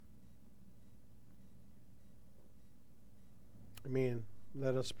Amen.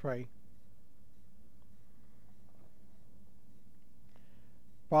 Let us pray.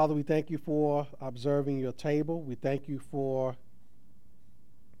 Father, we thank you for observing your table. We thank you for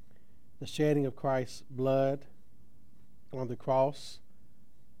the shedding of Christ's blood on the cross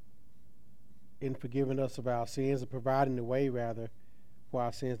in forgiving us of our sins and providing the way, rather, for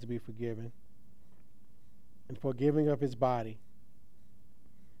our sins to be forgiven, and for giving up his body,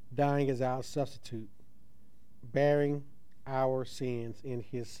 dying as our substitute, bearing our sins in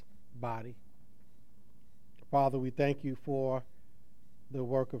his body. Father, we thank you for the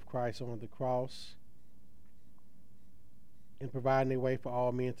work of Christ on the cross and providing a way for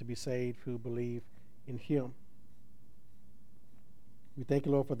all men to be saved who believe in him. We thank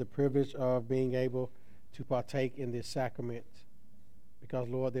you, Lord, for the privilege of being able to partake in this sacrament because,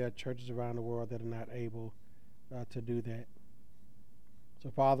 Lord, there are churches around the world that are not able to do that.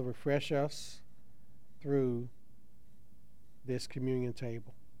 So, Father, refresh us through this communion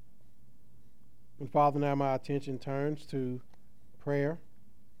table. And, Father, now my attention turns to prayer.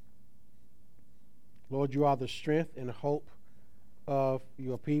 Lord, you are the strength and hope of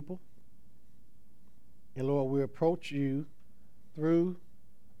your people. And, Lord, we approach you through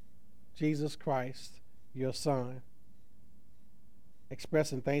Jesus Christ, your Son,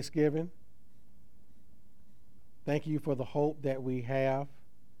 expressing thanksgiving. Thank you for the hope that we have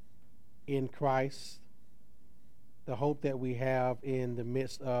in Christ, the hope that we have in the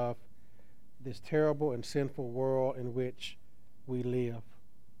midst of this terrible and sinful world in which we live.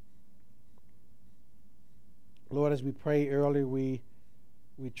 Lord, as we prayed earlier, we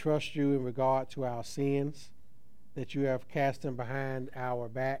trust you in regard to our sins, that you have cast them behind our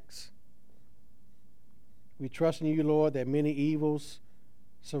backs. We trust in you, Lord, that many evils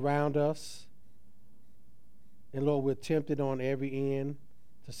surround us. And Lord, we're tempted on every end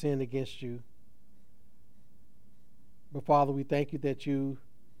to sin against you. But Father, we thank you that you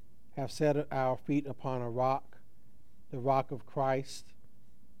have set our feet upon a rock, the rock of Christ,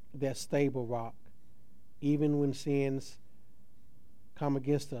 that stable rock, even when sins come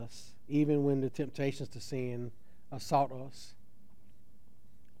against us, even when the temptations to sin assault us.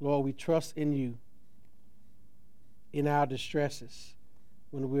 Lord, we trust in you in our distresses,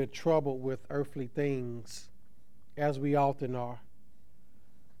 when we're troubled with earthly things, as we often are.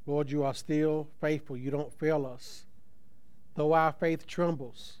 Lord, you are still faithful. You don't fail us. Though our faith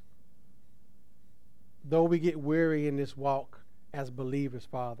trembles, though we get weary in this walk as believers,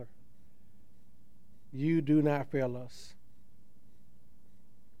 Father, you do not fail us.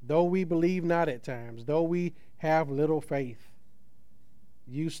 Though we believe not at times, though we have little faith,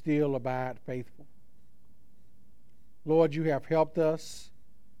 you still abide faithful. Lord, you have helped us.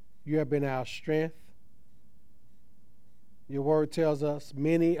 You have been our strength. Your word tells us,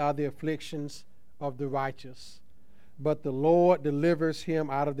 many are the afflictions of the righteous, but the Lord delivers him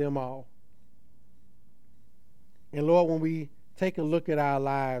out of them all. And Lord, when we take a look at our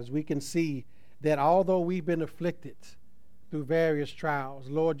lives, we can see that although we've been afflicted through various trials,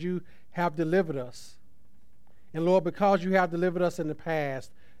 Lord, you have delivered us. And Lord, because you have delivered us in the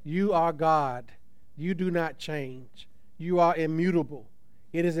past, you are God. You do not change. You are immutable.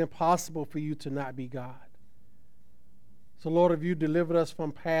 It is impossible for you to not be God. So Lord, if you delivered us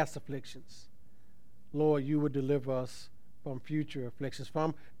from past afflictions, Lord, you would deliver us from future afflictions,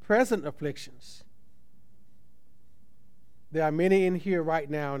 from present afflictions. There are many in here right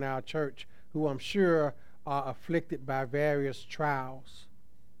now in our church who I'm sure are afflicted by various trials,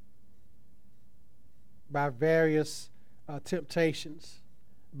 by various temptations,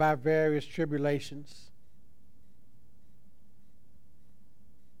 by various tribulations.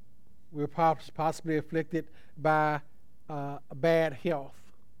 We're possibly afflicted by bad health.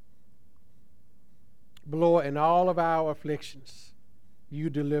 But Lord, in all of our afflictions, you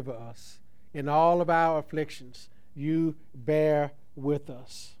deliver us. In all of our afflictions, you bear with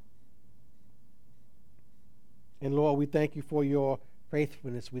us. And Lord, we thank you for your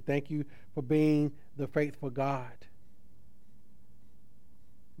faithfulness. We thank you for being the faithful God.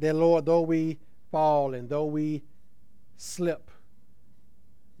 That, Lord, though we fall and though we slip,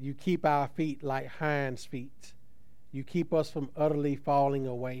 you keep our feet like hinds' feet. You keep us from utterly falling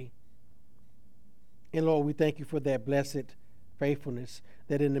away. And Lord, we thank you for that blessed faithfulness,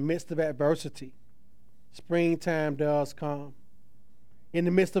 that in the midst of adversity, springtime does come. In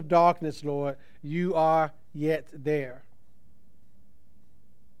the midst of darkness, Lord, you are yet there.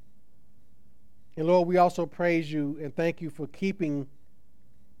 And Lord, we also praise you and thank you for keeping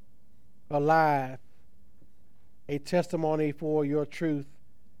alive a testimony for your truth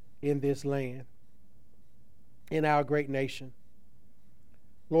in this land, in our great nation.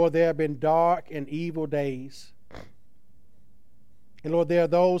 Lord, there have been dark and evil days. And Lord, there are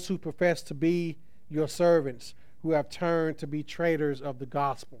those who profess to be your servants who have turned to be traitors of the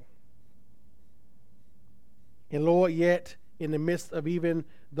gospel. And Lord, yet in the midst of even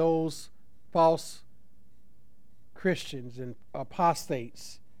those false Christians and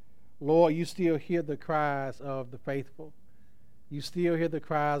apostates, Lord, you still hear the cries of the faithful. You still hear the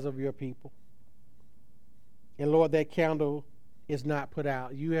cries of your people. And Lord, that candle is not put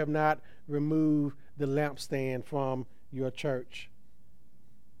out. You have not removed the lampstand from your church.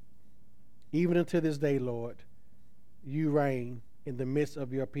 Even until this day, Lord, you reign in the midst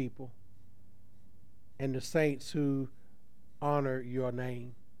of your people and the saints who honor your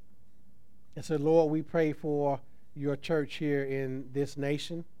name. And so, Lord, we pray for your church here in this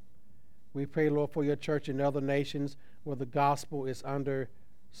nation. We pray, Lord, for your church in other nations where the gospel is under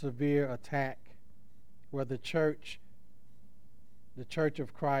severe attack, where the church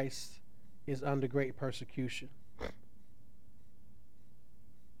of Christ, is under great persecution.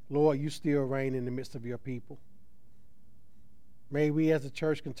 Lord, you still reign in the midst of your people. May we as a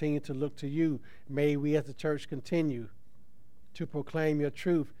church continue to look to you. May we as a church continue to proclaim your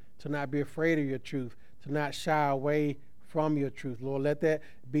truth, to not be afraid of your truth, to not shy away from your truth. Lord, let that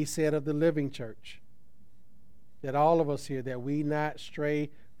be said of the Living Church, that all of us here, that we not stray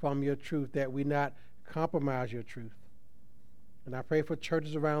from your truth, that we not compromise your truth. And I pray for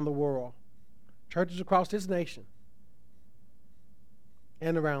churches around the world, churches across this nation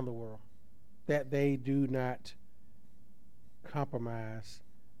and around the world, that they do not compromise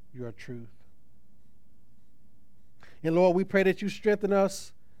your truth. And Lord, we pray that you strengthen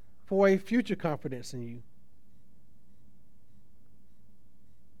us for a future confidence in you.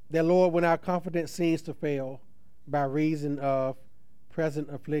 That, Lord, when our confidence seems to fail by reason of present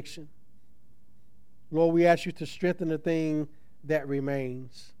affliction, Lord, we ask you to strengthen the thing that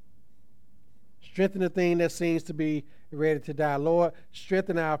remains. Strengthen the thing that seems to be ready to die. Lord,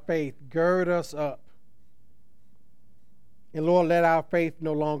 strengthen our faith. Gird us up. And Lord, let our faith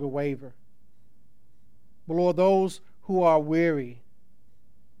no longer waver. But Lord, those who are weary,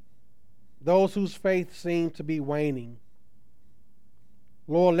 those whose faith seems to be waning,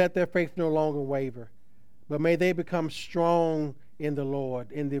 Lord, let their faith no longer waver. But may they become strong in the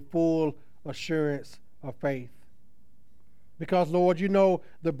Lord, in the full assurance of faith. Because, Lord, you know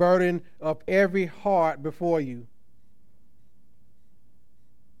the burden of every heart before you.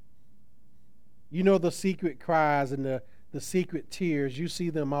 You know the secret cries and the secret tears. You see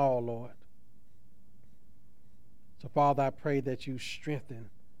them all, Lord. So, Father, I pray that you strengthen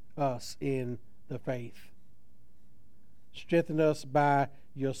us in the faith. Strengthen us by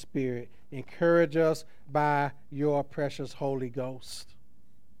your Spirit. Encourage us by your precious Holy Ghost.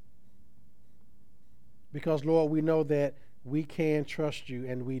 Because, Lord, we know that we can trust you,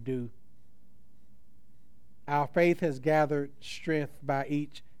 and we do. Our faith has gathered strength by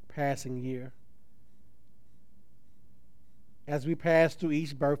each passing year. As we pass through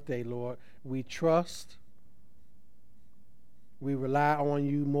each birthday, Lord, we trust, we rely on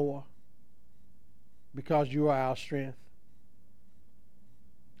you more because you are our strength.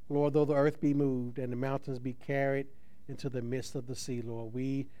 Lord, though the earth be moved and the mountains be carried into the midst of the sea, Lord,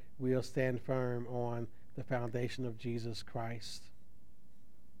 we will stand firm on the foundation of Jesus Christ.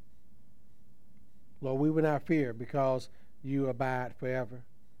 Lord, we will not fear because you abide forever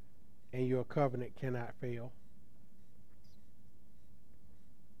and your covenant cannot fail.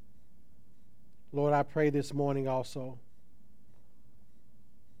 Lord, I pray this morning also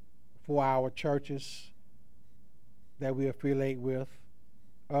for our churches that we affiliate with,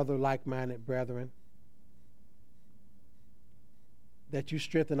 other like-minded brethren, that you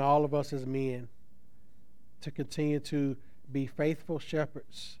strengthen all of us as men to continue to be faithful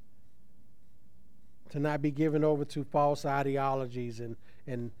shepherds, to not be given over to false ideologies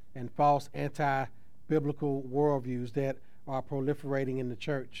and false anti-biblical worldviews that are proliferating in the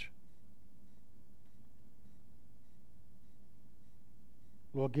church.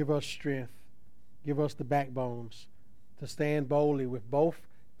 Lord, give us strength. Give us the backbones to stand boldly with both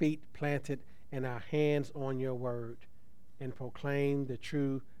feet planted and our hands on your word and proclaim the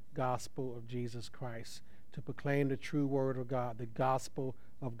true gospel of Jesus Christ, to proclaim the true word of God, the gospel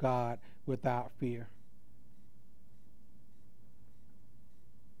of God without fear.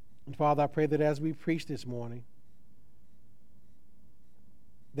 And Father, I pray that as we preach this morning,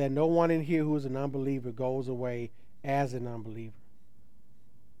 that no one in here who is an unbeliever goes away as an unbeliever.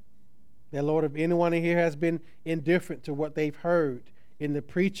 That, Lord, if anyone in here has been indifferent to what they've heard in the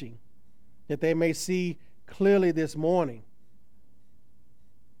preaching, that they may see clearly this morning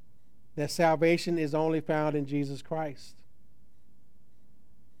that salvation is only found in Jesus Christ.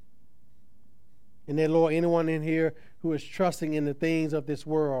 And then, Lord, anyone in here who is trusting in the things of this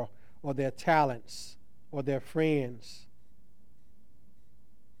world or their talents or their friends,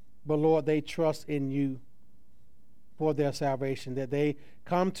 but Lord, they trust in you for their salvation, that they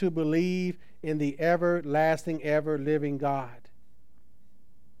come to believe in the everlasting, ever-living God,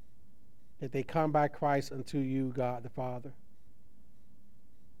 that they come by Christ unto you, God the Father.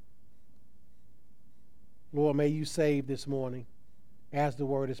 Lord, may you save this morning as the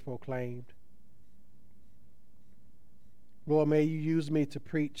word is proclaimed. Lord, may you use me to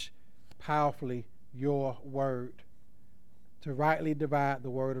preach powerfully your word, to rightly divide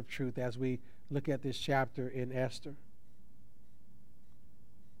the word of truth as we look at this chapter in Esther.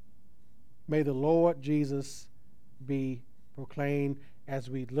 May the Lord Jesus be proclaimed as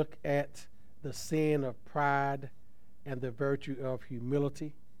we look at the sin of pride and the virtue of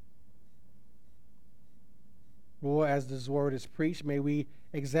humility. Lord, as this word is preached, may we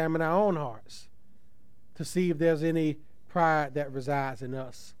examine our own hearts to see if there's any pride that resides in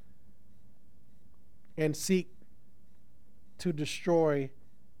us and seek to destroy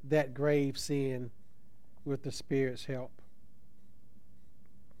that grave sin with the Spirit's help.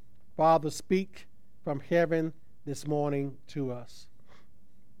 Father, speak from heaven this morning to us.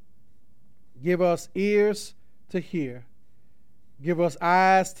 Give us ears to hear. Give us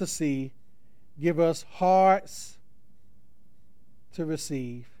eyes to see. Give us hearts to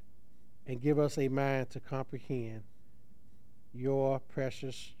receive. And give us a mind to comprehend your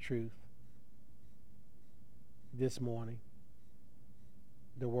precious truth this morning.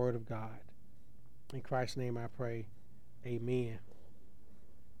 The word of God. In Christ's name I pray. Amen.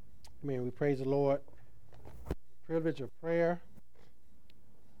 Amen. We praise the Lord. Privilege of prayer.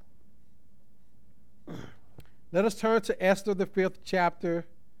 Let us turn to Esther, the 5th chapter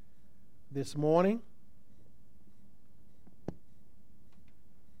this morning.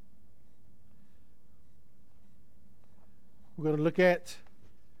 We're going to look at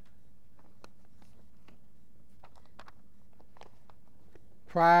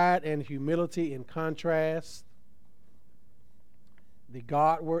pride and humility in contrast, the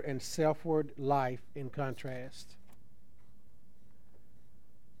Godward and selfward life in contrast.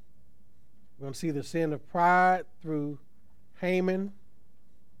 We're going to see the sin of pride through Haman,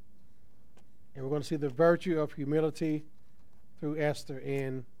 and we're going to see the virtue of humility through Esther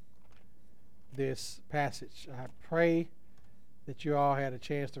in this passage. I pray that you all had a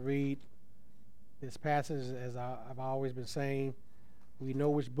chance to read this passage. As I've always been saying, we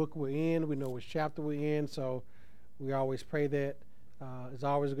know which book we're in, we know which chapter we're in, so we always pray that. It's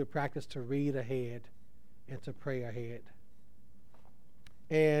always a good practice to read ahead and to pray ahead.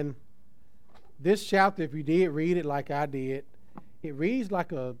 And this chapter, if you did read it like I did, it reads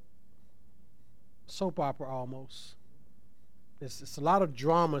like a soap opera almost. It's a lot of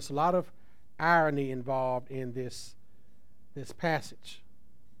drama, it's a lot of irony involved in this passage.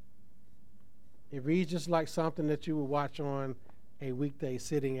 It reads just like something that you would watch on a weekday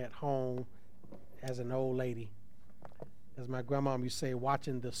sitting at home as an old lady. As my grandma used to say,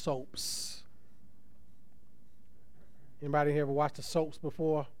 watching the soaps. Anybody ever watched the soaps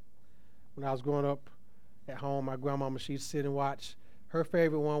before? When I was growing up at home, my grandmama, she'd sit and watch. Her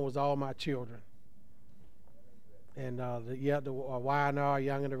favorite one was All My Children. And the Y&R,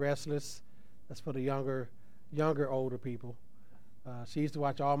 Young and the Restless, that's for the younger, older people. She used to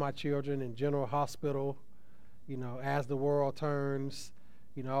watch All My Children and General Hospital, As the World Turns,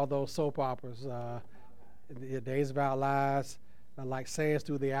 all those soap operas. The Days of Our Lives, like Sands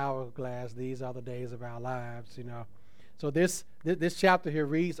Through the Hourglass, these are the days of our lives, So this chapter here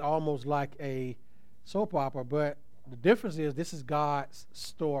reads almost like a soap opera, but the difference is this is God's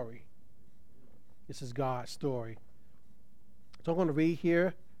story. This is God's story. So I'm going to read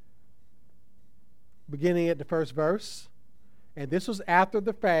here, beginning at the first verse. And this was after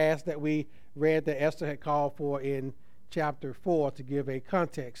the fast that we read that Esther had called for in chapter 4 to give a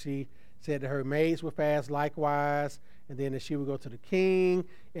context. She said that her maids would fast likewise, and then that she would go to the king.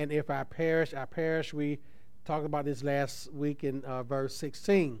 And if I perish, I perish. We talked about this last week in verse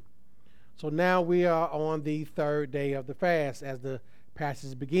 16. So now we are on the third day of the fast as the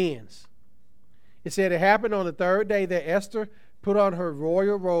passage begins. It said, it happened on the third day that Esther put on her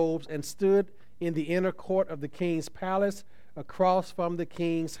royal robes and stood in the inner court of the king's palace across from the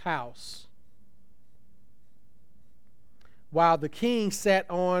king's house, while the king sat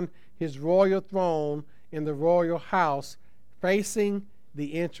on his royal throne in the royal house facing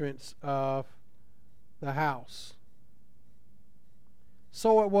the entrance of the house.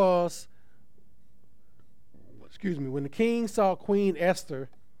 So it was, when the king saw Queen Esther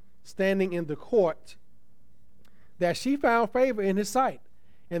standing in the court, that she found favor in his sight,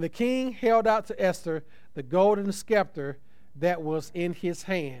 And the king held out to Esther the golden scepter that was in his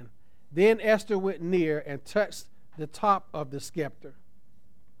hand. Then Esther went near and touched the top of the scepter.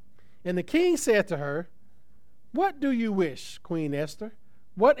 And the king said to her, "What do you wish, Queen Esther?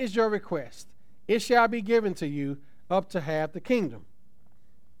 What is your request? It shall be given to you up to half the kingdom."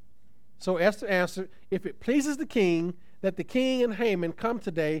 So Esther answered, "If it pleases the king, that the king and Haman come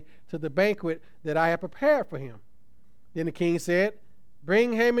today to the banquet that I have prepared for him." Then the king said,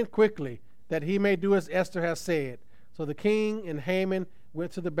 "Bring Haman quickly, that he may do as Esther has said." So the king and Haman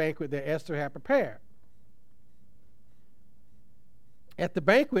went to the banquet that Esther had prepared. At the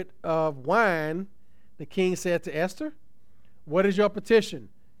banquet of wine, the king said to Esther, "What is your petition?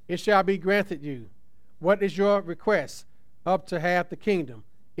 It shall be granted you. What is your request? Up to half the kingdom.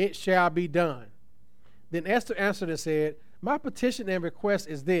 It shall be done." Then Esther answered and said, "My petition and request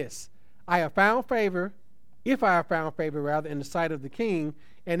is this: if I have found favor in the sight of the king,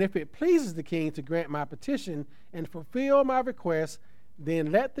 and if it pleases the king to grant my petition and fulfill my request,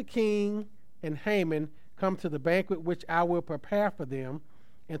 then let the king and Haman come to the banquet which I will prepare for them,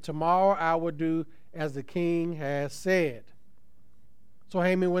 and tomorrow I will do as the king has said." So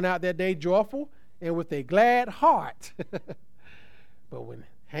Haman went out that day joyful and with a glad heart. But when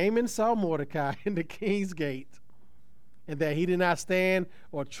Haman saw Mordecai in the king's gate, and that he did not stand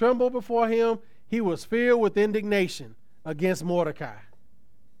or tremble before him, he was filled with indignation against Mordecai.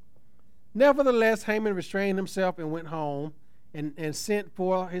 Nevertheless, Haman restrained himself and went home and sent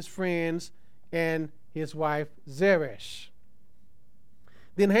for his friends and his wife Zeresh.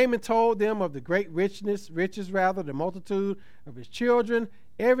 Then Haman told them of the great riches, the multitude of his children,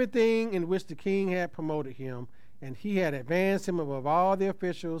 everything in which the king had promoted him, and he had advanced him above all the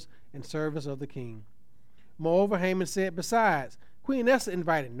officials and servants of the king. Moreover, Haman said, "Besides, Queen Esther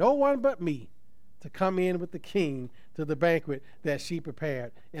invited no one but me to come in with the king to the banquet that she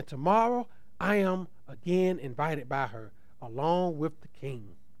prepared, and tomorrow I am again invited by her, along with the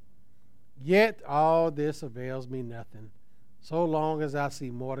king. Yet all this avails me nothing, so long as I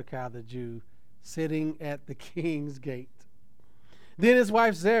see Mordecai the Jew sitting at the king's gate." Then his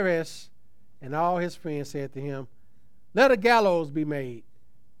wife Zeresh and all his friends said to him, "Let a gallows be made,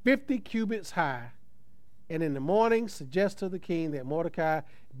 50 cubits high, and in the morning suggest to the king that Mordecai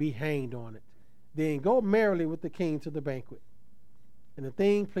be hanged on it. Then go merrily with the king to the banquet." And the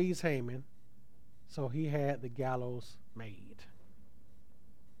thing pleased Haman, so he had the gallows made.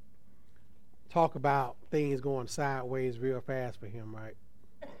 Talk about things going sideways real fast for him, right?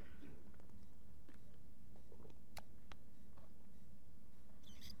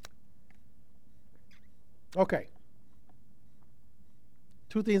 Okay.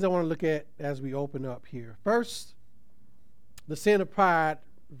 Two things I want to look at as we open up here. First, the sin of pride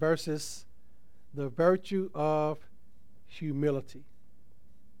versus the virtue of humility.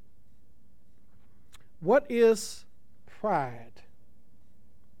 What is pride?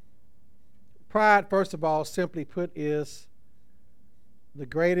 Pride, first of all, simply put, is the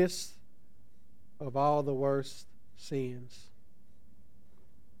greatest of all the worst sins.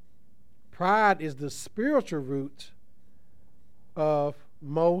 Pride is the spiritual root of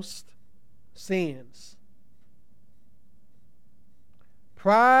most sins.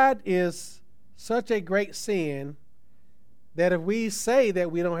 Pride is such a great sin that if we say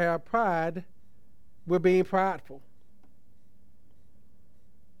that we don't have pride, we're being prideful.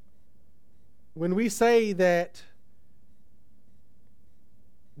 When we say that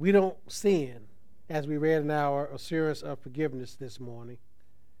we don't sin, as we read in our assurance of forgiveness this morning,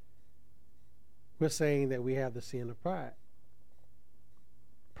 we're saying that we have the sin of pride.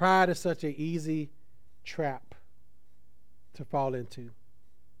 Pride is such an easy trap to fall into.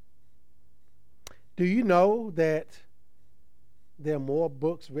 Do you know that there are more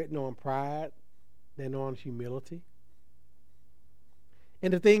books written on pride than on humility?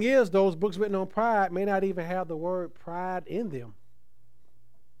 And the thing is, those books written on pride may not even have the word pride in them.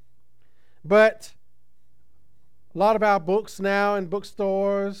 But a lot of our books now in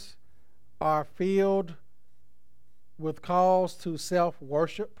bookstores are filled with calls to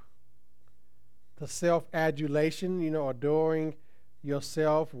self-worship, to self-adulation, adoring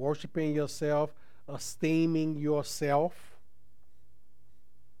yourself, worshiping yourself, esteeming yourself.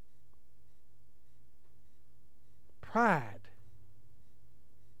 Pride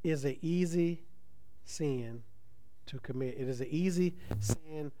is an easy sin to commit. It is an easy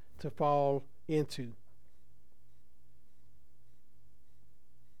sin to fall into.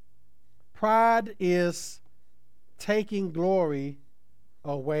 Pride is taking glory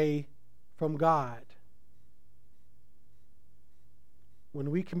away from God. When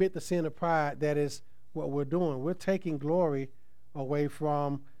we commit the sin of pride, that is what we're doing. We're taking glory away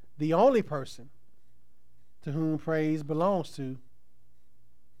from the only person to whom praise belongs to,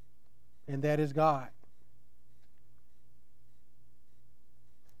 and that is God.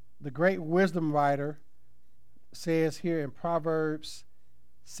 The great wisdom writer says here in Proverbs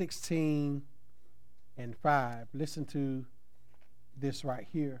 16:5. Listen to this right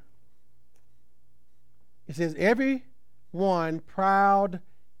here. It says, everyone proud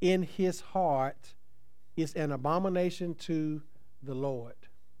in his heart is an abomination to the Lord.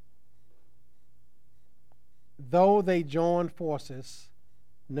 Though they join forces,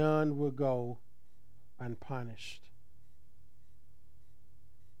 none will go unpunished.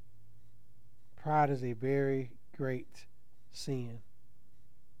 Pride is a very great sin.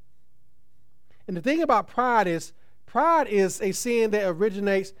 And the thing about pride is a sin that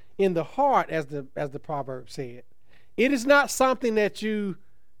originates in the heart, as the proverb said. It is not something that you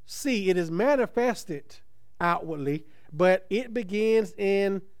see. It is manifested outwardly, but it begins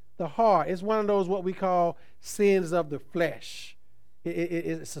in the heart. It's one of those what we call sins of the flesh.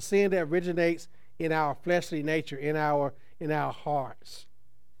 It's a sin that originates in our fleshly nature, in our hearts.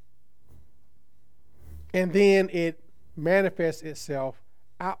 And then it manifests itself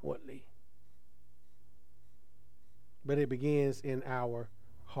outwardly. But it begins in our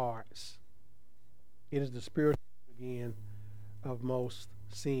hearts. It is the spiritual beginning of most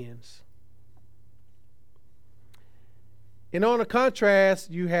sins. And on the contrast,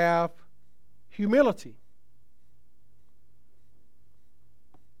 you have humility.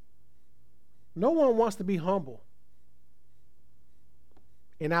 No one wants to be humble.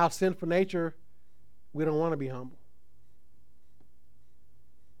 In our sinful nature, we don't want to be humble.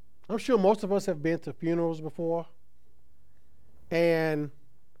 I'm sure most of us have been to funerals before. And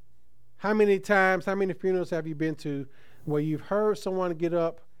how many funerals have you been to where you've heard someone get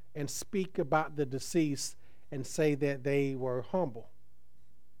up and speak about the deceased and say that they were humble?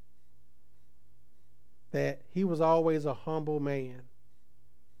 That he was always a humble man,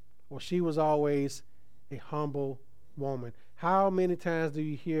 or she was always a humble woman. How many times do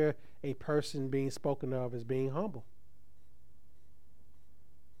you hear a person being spoken of as being humble?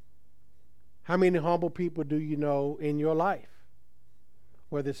 How many humble people do you know in your life?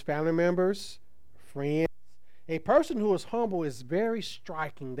 Whether it's family members, friends. A person who is humble is very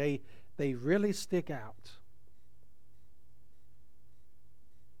striking. They really stick out.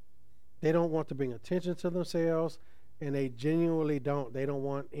 They don't want to bring attention to themselves, and they genuinely don't. They don't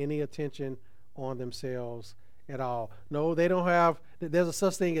want any attention on themselves at all. No, they don't have, there's a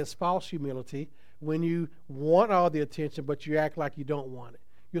such thing as false humility, when you want all the attention, but you act like you don't want it.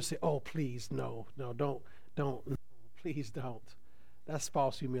 You'll say, oh, please, no, don't, no, please don't. That's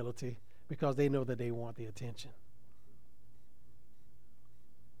false humility, because they know that they want the attention.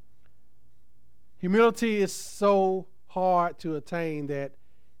 Humility is so hard to attain that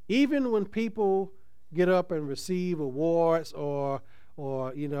even when people get up and receive awards or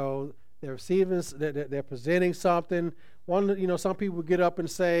they're receiving, they're presenting something, some people get up and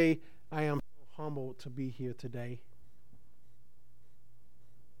say, I am so humbled to be here today.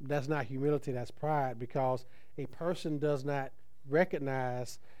 That's not humility, that's pride, because a person does not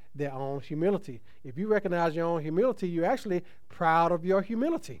recognize their own humility. If you recognize your own humility, you're actually proud of your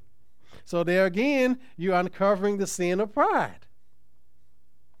humility. So there again, you're uncovering the sin of pride.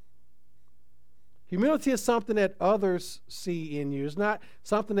 Humility is something that others see in you. It's not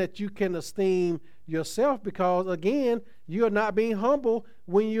something that you can esteem yourself, because, again, you are not being humble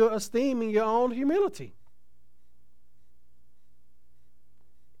when you're esteeming your own humility.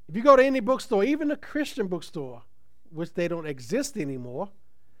 If you go to any bookstore, even a Christian bookstore, which they don't exist anymore,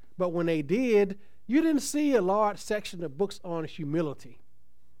 but when they did, you didn't see a large section of books on humility.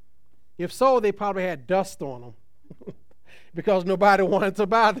 If so, they probably had dust on them because nobody wanted to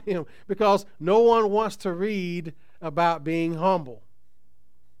buy them, because no one wants to read about being humble,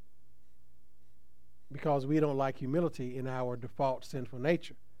 because we don't like humility in our default sinful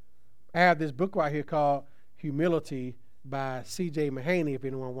nature. I have this book right here called Humility by C.J. Mahaney. If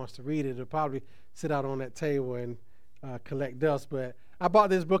anyone wants to read it, it'll probably sit out on that table and collect dust. But I bought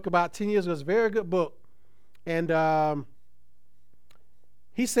this book about 10 years ago. It's a very good book. And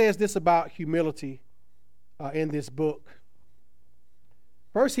he says this about humility in this book.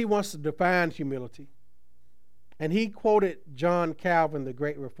 First, he wants to define humility. And he quoted John Calvin, the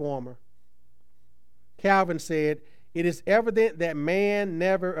great reformer. Calvin said, "It is evident that man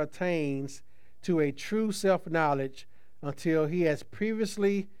never attains to a true self-knowledge until he has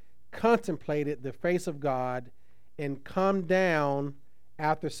previously contemplated the face of God and come down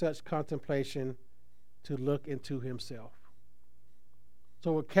after such contemplation to look into himself."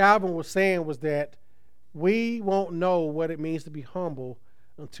 So what Calvin was saying was that We won't know what it means to be humble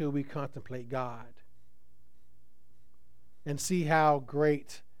until we contemplate God and see how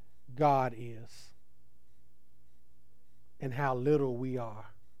great God is and how little we are.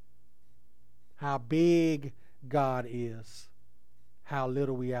 How big God is, how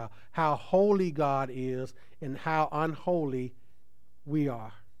little we are. How holy God is and how unholy we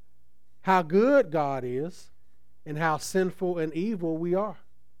are. How good God is and how sinful and evil we are.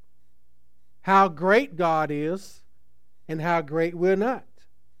 How great God is and how great we're not.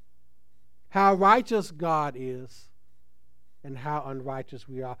 How righteous God is and how unrighteous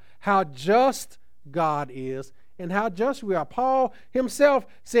we are. How just God is and how just we are. Paul himself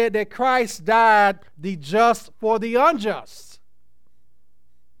said that Christ died the just for the unjust.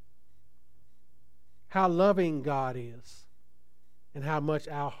 How loving God is and how much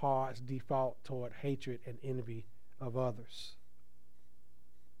our hearts default toward hatred and envy of others.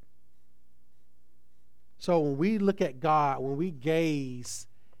 So when we look at God, when we gaze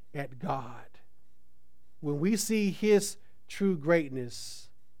at God, when we see his true greatness,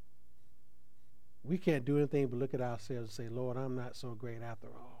 we can't do anything but look at ourselves and say, Lord, I'm not so great after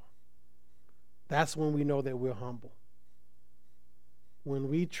all. That's when we know that we're humble. When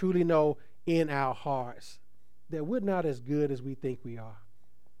we truly know in our hearts that we're not as good as we think we are.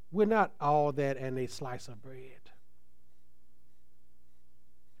 We're not all that and a slice of bread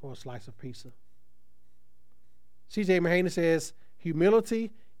or a slice of pizza. C.J. Mahaney says,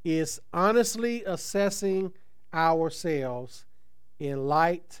 humility is honestly assessing ourselves in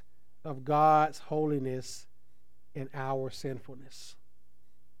light of God's holiness and our sinfulness.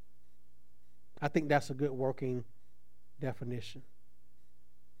 I think that's a good working definition.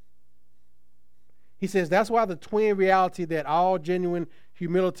 He says that's why the twin reality that all genuine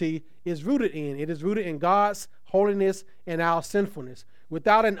humility is rooted in. It is rooted in God's holiness and our sinfulness.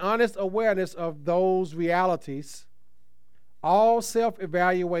 Without an honest awareness of those realities, all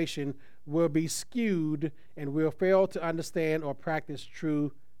self-evaluation will be skewed and will fail to understand or practice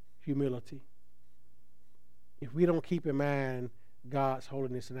true humility. If we don't keep in mind God's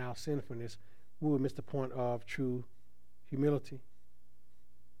holiness and our sinfulness, we will miss the point of true humility.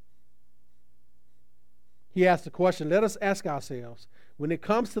 He asked the question, let us ask ourselves, when it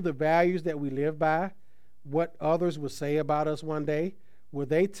comes to the values that we live by, what others will say about us one day, will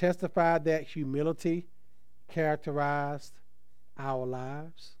they testify that humility characterized our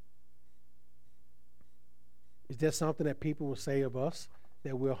lives? Is there something that people will say of us,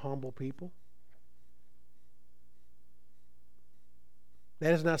 that we're humble people?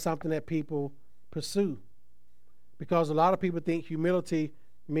 That is not something that people pursue, because a lot of people think humility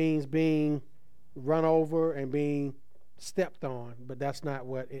means being run over and being stepped on, but that's not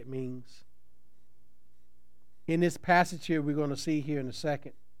what it means. In this passage here, we're going to see here in a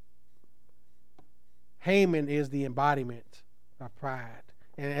second, Haman is the embodiment of pride.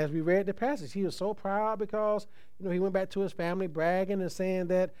 And as we read the passage, he was so proud because, he went back to his family bragging and saying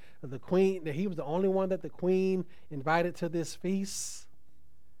that that he was the only one that the queen invited to this feast.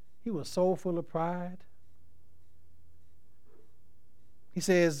 He was so full of pride. He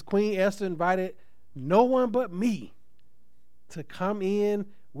says, Queen Esther invited no one but me to come in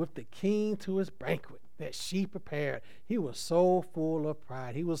with the king to his banquet that she prepared. He was so full of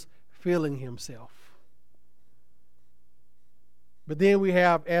pride. He was feeling himself. But then we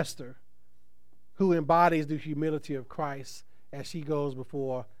have Esther, who embodies the humility of Christ as she goes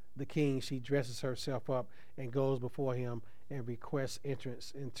before the king. She dresses herself up and goes before him and requests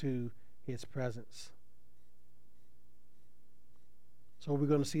entrance into his presence. So we're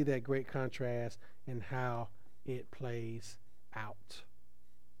going to see that great contrast and how it plays out.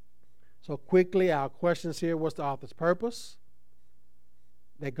 So quickly, our questions here. What's the author's purpose?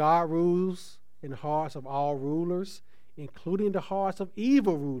 That God rules in the hearts of all rulers, including the hearts of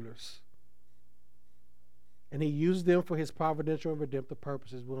evil rulers. And he used them for his providential and redemptive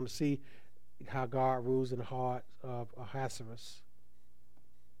purposes. We're going to see how God rules in the heart of Ahasuerus.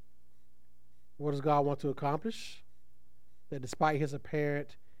 What does God want to accomplish? That despite his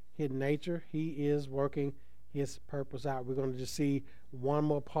apparent hidden nature, he is working his purpose out. We're going to just see one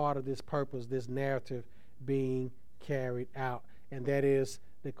more part of this purpose, this narrative being carried out. And that is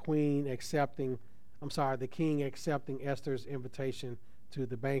the king accepting Esther's invitation to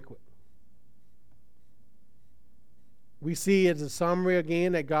the banquet. We see as a summary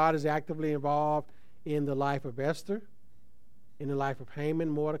again that God is actively involved in the life of Esther, in the life of Haman,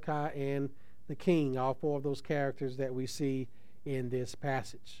 Mordecai, and the king, all four of those characters that we see in this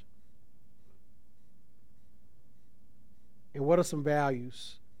passage. And what are some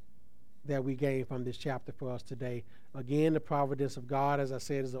values that we gain from this chapter for us today? Again, the providence of God, as I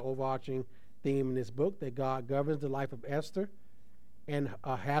said, is the overarching theme in this book, that God governs the life of Esther and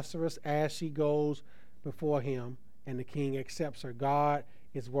Ahasuerus as she goes before him, and the king accepts her. God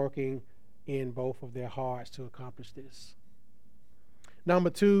is working in both of their hearts to accomplish this. Number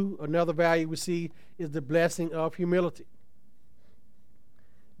two, another value we see is the blessing of humility.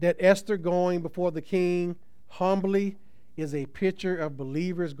 That Esther going before the king humbly is a picture of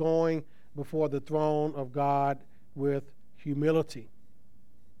believers going before the throne of God with humility.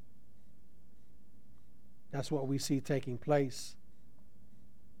 That's what we see taking place.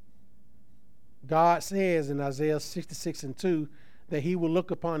 God says in Isaiah 66:2 that he will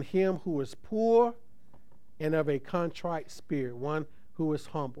look upon him who is poor and of a contrite spirit, one who is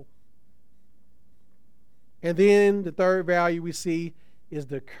humble. And then the third value we see is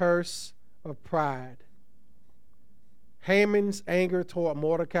the curse of pride. Haman's anger toward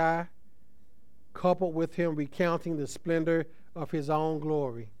Mordecai, coupled with him recounting the splendor of his own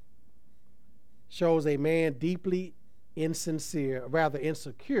glory, shows a man deeply insecure,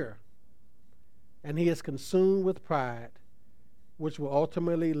 and he is consumed with pride, which will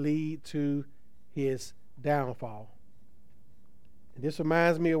ultimately lead to his downfall. And this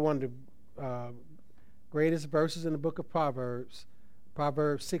reminds me of one of the greatest verses in the book of Proverbs,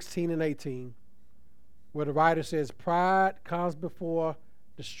 Proverbs 16:18, where the writer says, "Pride comes before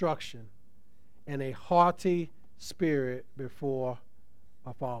destruction, and a haughty spirit before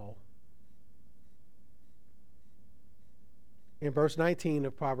a fall." In verse 19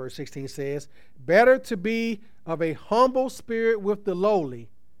 of Proverbs 16 says, "Better to be of a humble spirit with the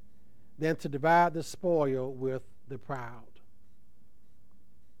lowly than to divide the spoil with the proud."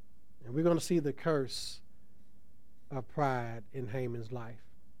 And we're going to see the curse of pride in Haman's life.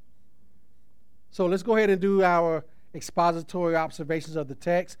 So let's go ahead and do our expository observations of the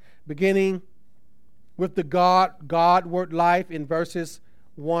text, beginning with the Godward life in verses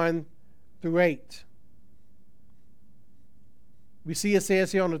 1 through 8. We see it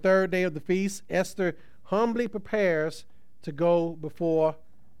says here, on the third day of the feast, Esther humbly prepares to go before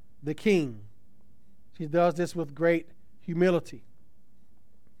the king. She does this with great humility.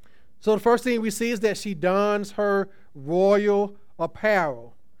 So the first thing we see is that she dons her royal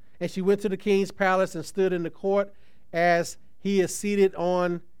apparel, and she went to the king's palace and stood in the court as he is seated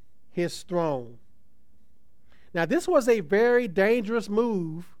on his throne. Now, this was a very dangerous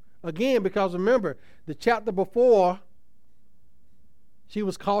move, again, because remember, the chapter before, she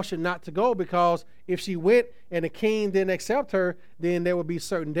was cautioned not to go, because if she went and the king didn't accept her, then there would be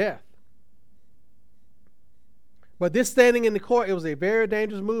certain death. But this standing in the court, it was a very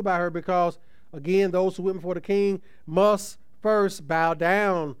dangerous move by her, because, again, those who went before the king must first bow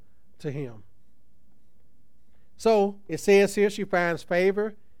down to him. So it says here she finds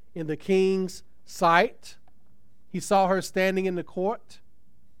favor in the king's sight. He saw her standing in the court,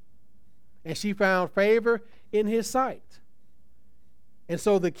 and she found favor in his sight. And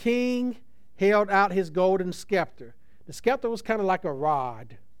so the king held out his golden scepter. The scepter was kind of like a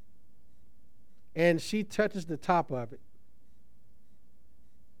rod, and she touches the top of it.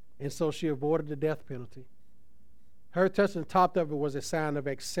 And so she avoided the death penalty. Her touching the top of it was a sign of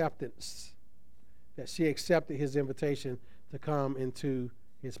acceptance, that she accepted his invitation to come into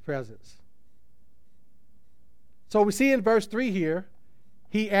his presence. So we see in verse 3 here,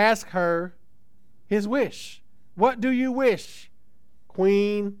 he asked her his wish. "What do you wish,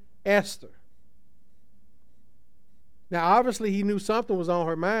 Queen Esther?" Now, obviously, he knew something was on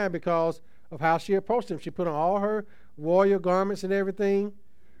her mind because of how she approached him. She put on all her royal garments and everything.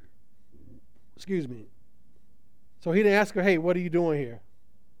 Excuse me. So he didn't ask her, "Hey, what are you doing here?"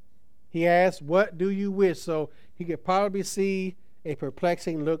 He asked, "What do you wish?" So he could probably see a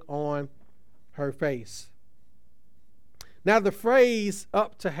perplexing look on her face. Now, the phrase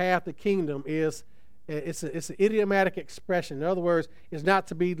 "up to half the kingdom" it's an idiomatic expression. In other words, it's not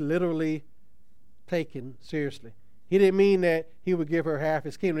to be literally taken seriously. He didn't mean that he would give her half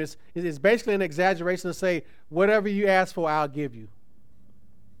his kingdom. It's basically an exaggeration to say, whatever you ask for, I'll give you.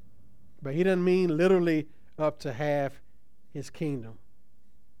 But he doesn't mean literally up to half his kingdom.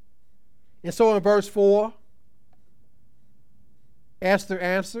 And so in verse 4, Esther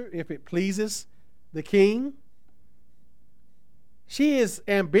answered, "If it pleases the king." She is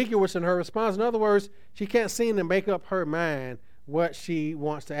ambiguous in her response. In other words, she can't seem to make up her mind what she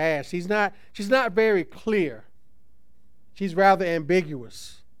wants to ask. She's not very clear. She's rather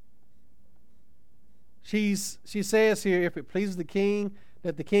ambiguous. She says here, "If it pleases the king,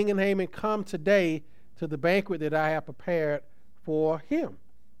 that the king and Haman come today to the banquet that I have prepared for him."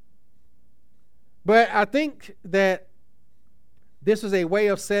 But I think that this is a way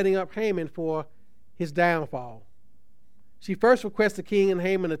of setting up Haman for his downfall. She first requests the king and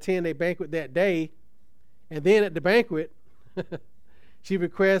Haman attend a banquet that day, and then at the banquet, she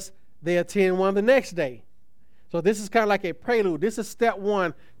requests they attend one the next day. So this is kind of like a prelude. This is step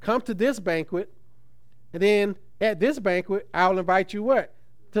one. Come to this banquet, and then at this banquet, I'll invite you what?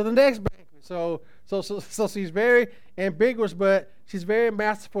 To the next banquet. So she's very ambiguous, but she's very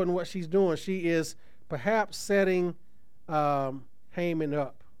masterful in what she's doing. She is perhaps setting Haman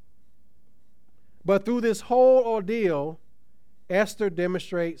up. But through this whole ordeal, Esther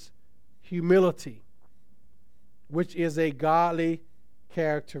demonstrates humility, which is a godly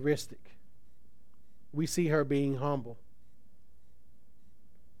characteristic. We see her being humble.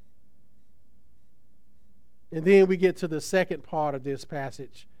 And then we get to the second part of this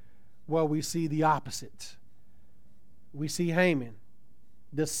passage where we see the opposite. We see Haman,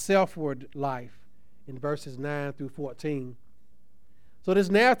 the selfward life, in verses 9 through 14. So this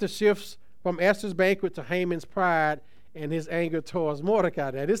narrative shifts from Esther's banquet to Haman's pride and his anger towards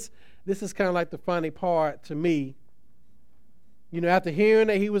Mordecai. Now, this is kind of like the funny part to me. You know, after hearing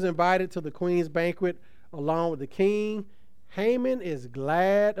that he was invited to the queen's banquet along with the king, Haman is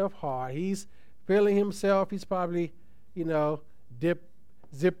glad of heart. He's feeling himself. He's probably,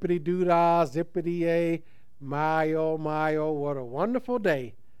 zippity-doo-dah, zippity-yay, my, oh, what a wonderful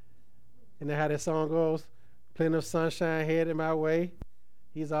day. And then how that song goes, plenty of sunshine headed my way.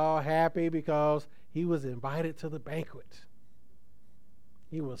 He's all happy because he was invited to the banquet.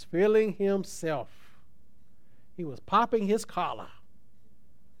 He was feeling himself. He was popping his collar.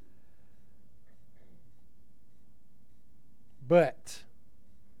 But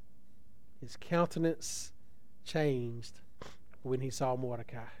his countenance changed when he saw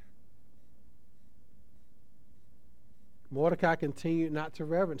Mordecai. Mordecai continued not to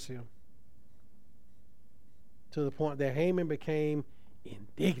reverence him, to the point that Haman became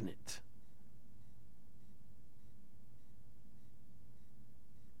indignant.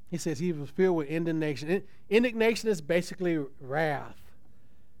 He says he was filled with indignation. Indignation is basically wrath.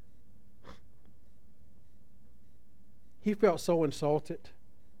 He felt so insulted.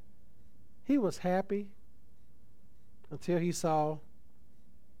 He was happy until he saw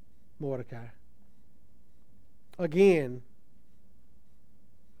Mordecai. Again,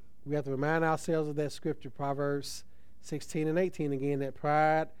 we have to remind ourselves of that scripture, Proverbs 16 and 18 again, that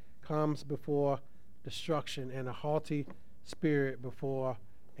pride comes before destruction and a haughty spirit before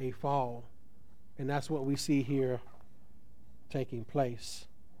a fall. And that's what we see here taking place.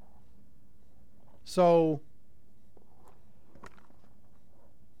 So,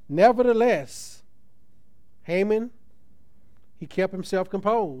 nevertheless, Haman, he kept himself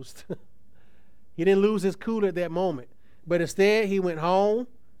composed. He didn't lose his cool at that moment. But instead, he went home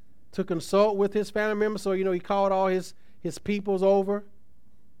to consult with his family members. So, he called all his peoples over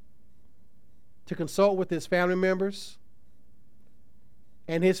to consult with his family members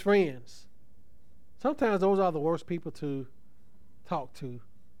and his friends. Sometimes those are the worst people to talk to,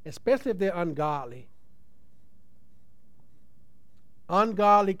 especially if they're ungodly.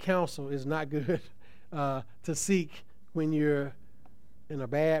 Ungodly counsel is not good to seek when you're in a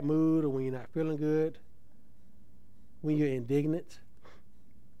bad mood or when you're not feeling good, when you're indignant.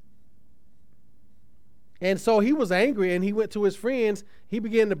 And so he was angry and he went to his friends. He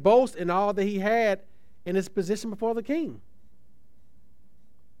began to boast in all that he had in his position before the king.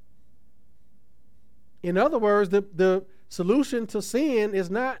 In other words, the solution to sin is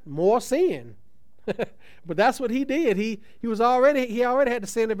not more sin. But that's what he did. He already had the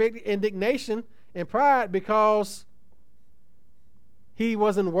sin of indignation and pride because he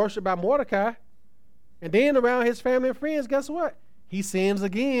wasn't worshipped by Mordecai. And then around his family and friends, guess what? He sins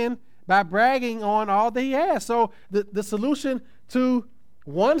again by bragging on all that he has. So the solution to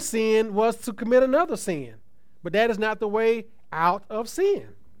one sin was to commit another sin. But that is not the way out of sin.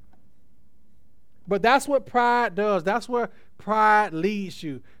 But that's what pride does. That's where pride leads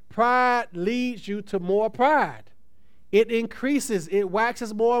you. Pride leads you to more pride. It increases. It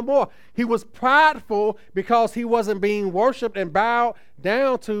waxes more and more. He was prideful because he wasn't being worshipped and bowed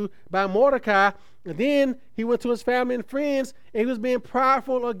down to by Mordecai. And then he went to his family and friends, and he was being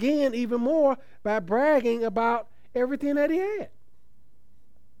prideful again even more by bragging about everything that he had.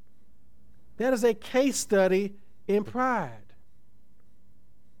 That is a case study in pride.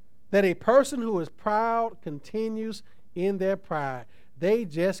 That a person who is proud continues in their pride. They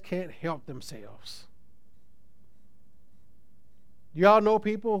just can't help themselves. Y'all know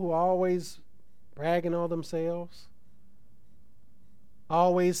people who are always bragging on themselves?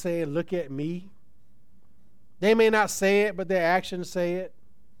 Always saying, look at me. They may not say it, but their actions say it.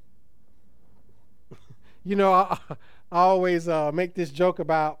 I always make this joke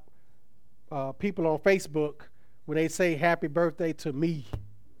about people on Facebook when they say happy birthday to me.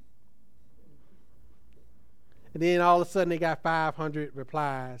 And then all of a sudden they got 500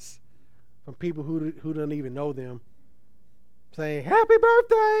 replies from people who don't even know them saying, happy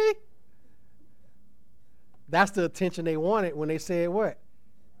birthday. That's the attention they wanted when they said what?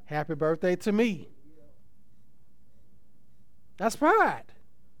 Happy birthday to me. That's pride.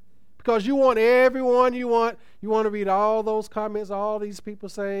 Because you want everyone, you want to read all those comments, all these people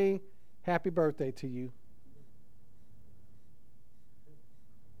saying happy birthday to you.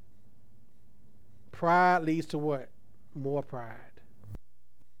 Pride leads to what? More pride.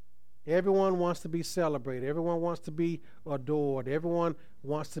 Everyone wants to be celebrated. Everyone wants to be adored. Everyone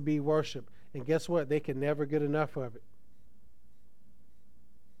wants to be worshiped. And guess what? They can never get enough of it.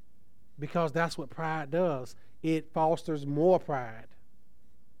 Because that's what pride does. It fosters more pride.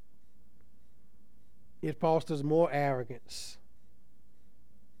 It fosters more arrogance.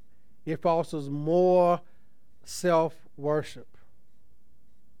 It fosters more self-worship.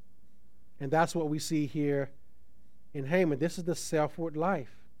 And that's what we see here in Haman. This is the selfward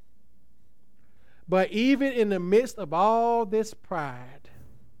life. But even in the midst of all this pride,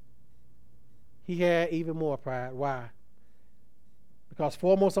 he had even more pride. Why? Because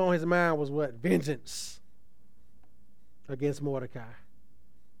foremost on his mind was what? Vengeance against Mordecai.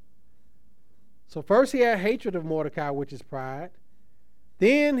 So first he had hatred of Mordecai, which is pride.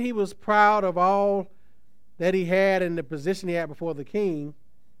 Then he was proud of all that he had and the position he had before the king.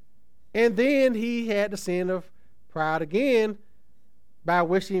 And then he had the sin of pride again by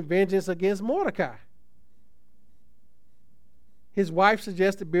wishing vengeance against Mordecai. His wife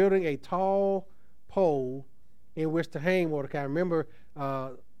suggested building a tall pole in which to hang Mordecai. Remember,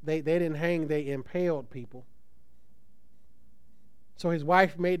 they didn't hang, they impaled people. So his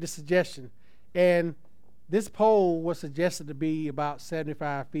wife made the suggestion. And this pole was suggested to be about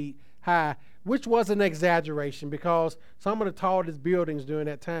 75 feet high, which was an exaggeration because some of the tallest buildings during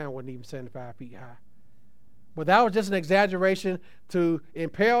that time wasn't even 75 feet high. But that was just an exaggeration to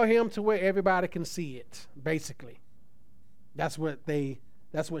impel him to where everybody can see it, basically. That's what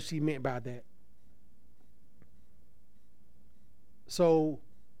she meant by that. So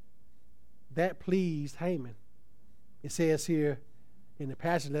that pleased Haman. It says here in the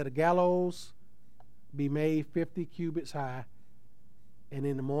passage, let a gallows be made 50 cubits high, and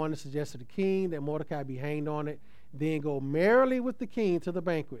in the morning suggest to the king that Mordecai be hanged on it, then go merrily with the king to the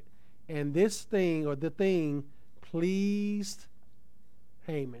banquet. And this thing, or the thing, pleased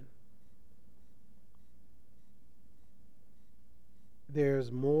Haman.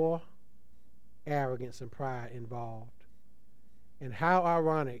 There's more arrogance and pride involved. And how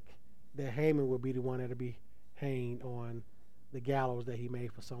ironic that Haman would be the one that'll be hanged on the gallows that he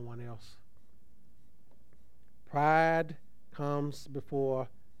made for someone else. Pride comes before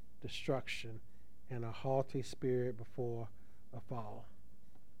destruction, and a haughty spirit before a fall.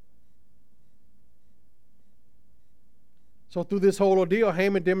 So through this whole ordeal,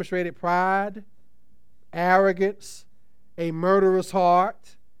 Haman demonstrated pride, arrogance, a murderous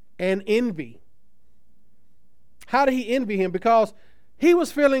heart, and envy. How did he envy him? Because he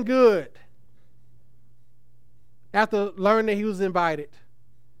was feeling good after learning that he was invited.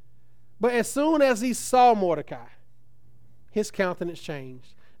 But as soon as he saw Mordecai, his countenance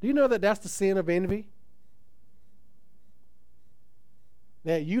changed. Do you know that that's the sin of envy?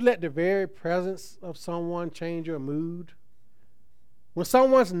 That you let the very presence of someone change your mood. When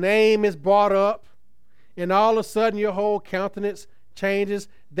someone's name is brought up and all of a sudden your whole countenance changes,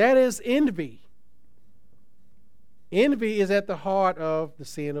 that is envy. Envy is at the heart of the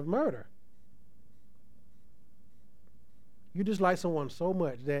sin of murder. You dislike someone so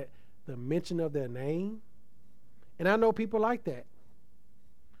much that the mention of their name, and I know people like that.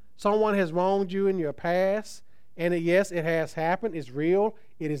 Someone has wronged you in your past, and yes, it has happened. It's real.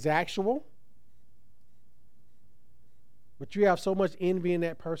 It is actual. But you have so much envy in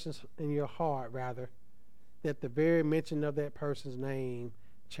that person's, in your heart, rather, that the very mention of that person's name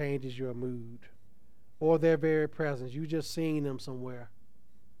changes your mood, or their very presence. You just seen them somewhere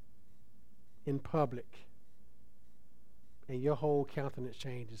in public, and your whole countenance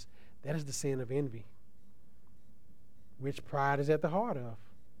changes. That is the sin of envy, which pride is at the heart of.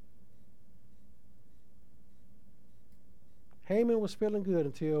 Haman was feeling good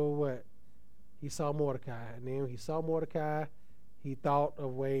until what? He saw Mordecai. And then when he saw Mordecai, he thought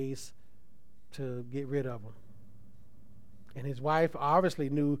of ways to get rid of him. And his wife obviously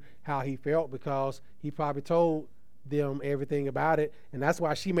knew how he felt because he probably told them everything about it. And that's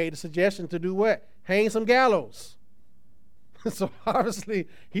why she made the suggestion to do what? Hang some gallows. So obviously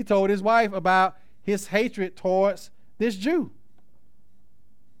he told his wife about his hatred towards this Jew.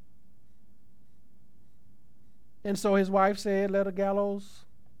 And so his wife said, let a gallows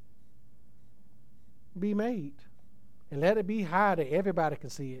be made. And let it be high that everybody can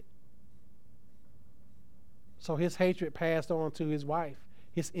see it. So his hatred passed on to his wife.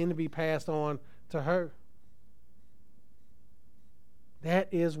 His envy passed on to her. That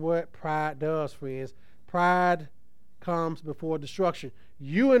is what pride does, friends. Pride comes before destruction.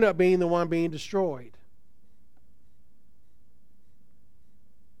 You end up being the one being destroyed.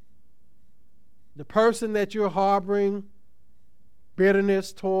 The person that you're harboring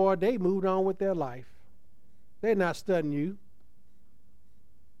bitterness toward, they moved on with their life. They're not studying you.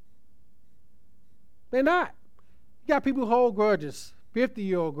 They're not. You got people who hold grudges,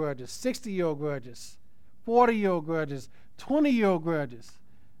 50-year-old grudges, 60-year-old grudges, 40-year-old grudges, 20-year-old grudges.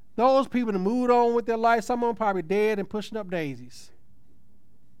 Those people that moved on with their life, some of them probably dead and pushing up daisies.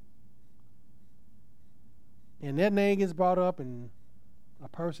 And that name gets brought up and a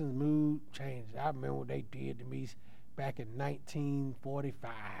person's mood changes. I remember what they did to me back in 1945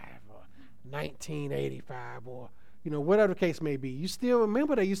 or 1985 or, whatever the case may be. You still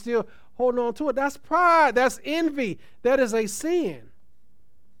remember that. You still holding on to it. That's pride. That's envy. That is a sin.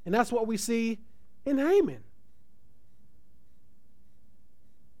 And that's what we see in Haman.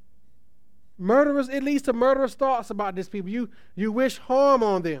 Murderers, it leads to murderous thoughts about these people. You wish harm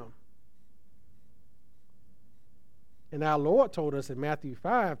on them. And our Lord told us in Matthew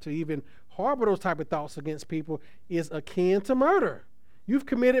 5 to even harbor those type of thoughts against people is akin to murder. You've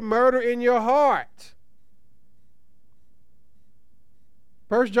committed murder in your heart.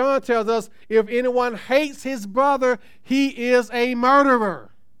 1 John tells us, if anyone hates his brother, he is a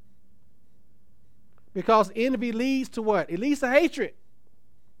murderer. Because envy leads to what? It leads to hatred.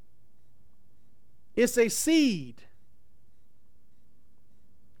 It's a seed.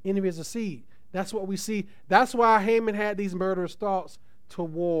 Envy is a seed. That's what we see. That's why Haman had these murderous thoughts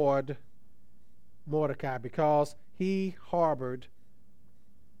toward Mordecai, because he harbored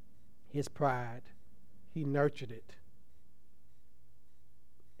his pride. He nurtured it.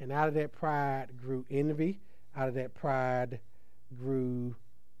 And out of that pride grew envy. Out of that pride grew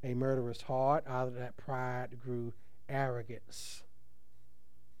a murderous heart. Out of that pride grew arrogance.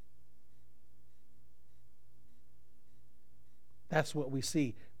 That's what we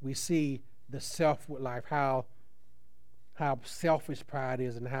see. We see the self-wood life, how selfish pride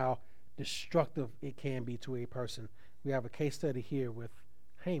is and how destructive it can be to a person. We have a case study here with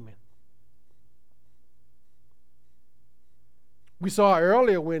Haman. We saw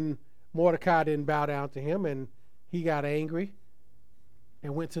earlier when Mordecai didn't bow down to him and he got angry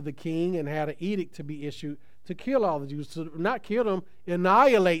and went to the king and had an edict to be issued to kill all the Jews, to not kill them,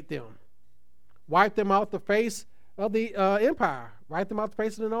 annihilate them, wipe them off the face of the empire, wipe them off the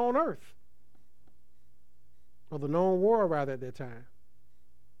face of the known earth, or the known world rather at that time.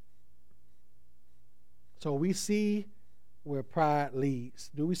 So we see where pride leads.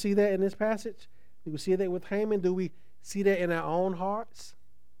 Do we see that in this passage? Do we see that with Haman? Do we see that in our own hearts?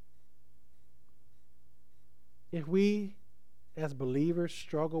 If we as believers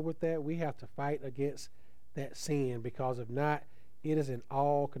struggle with that, we have to fight against that sin, because if not, it is an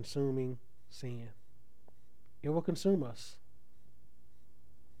all-consuming sin. It will consume us.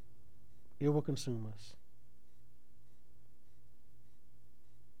 It will consume us.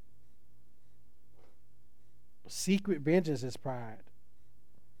 Secret vengeance is pride.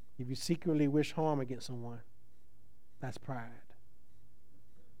 If you secretly wish harm against someone, that's pride.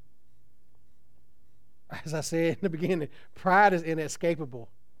 As I said in the beginning, pride is inescapable.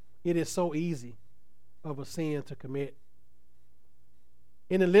 It is so easy of a sin to commit.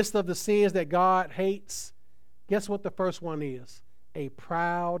 In the list of the sins that God hates, guess what the first one is? A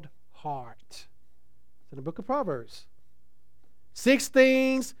proud heart. It's in the book of Proverbs. 6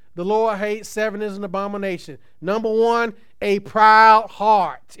 things the Lord hates, 7 is an abomination. Number 1, a proud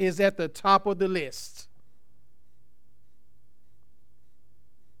heart is at the top of the list.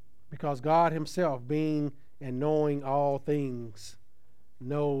 Because God himself, being and knowing all things,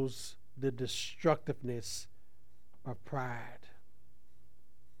 knows the destructiveness of pride.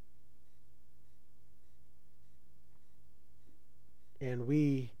 And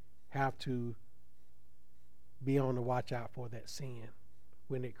we have to be on the watch out for that sin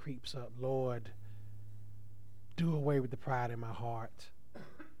when it creeps up. Lord, do away with the pride in my heart.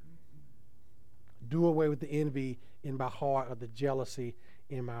 Do away with the envy in my heart, or the jealousy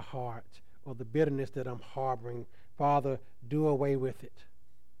in my heart, or the bitterness that I'm harboring. Father, do away with it.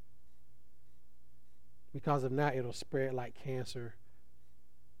 Because if not, it'll spread like cancer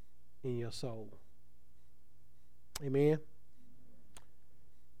in your soul. Amen.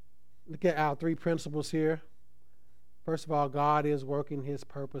 Look at our 3 principles here. First of all, God is working his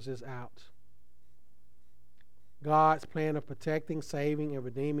purposes out. God's plan of protecting, saving, and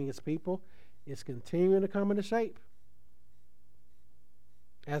redeeming his people is continuing to come into shape.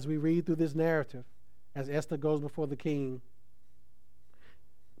 As we read through this narrative, as Esther goes before the king,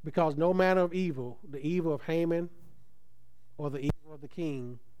 because no manner of evil, the evil of Haman or the evil of the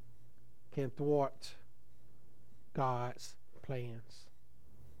king, can thwart God's plans.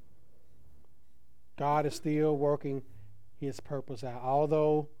 God is still working his purpose out.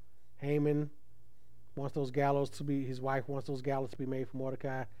 Although Haman wants those gallows to be, his wife wants those gallows to be made for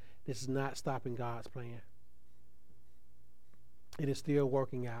Mordecai, this is not stopping God's plan. It is still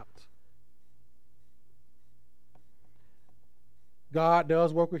working out. God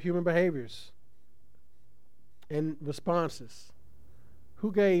does work with human behaviors and responses.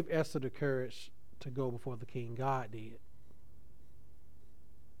 Who gave Esther the courage to go before the king? God did.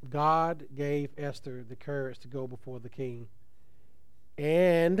 God gave Esther the courage to go before the king.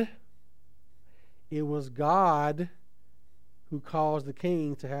 And it was God who caused the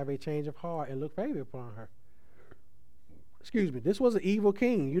king to have a change of heart and look favorably upon her. Excuse me, this was an evil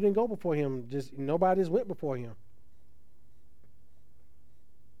king. You didn't go before him. Just nobody's went before him.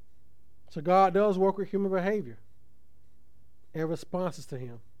 So God does work with human behavior and responses to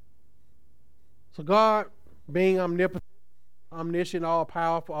him. So God, being omnipotent, omniscient,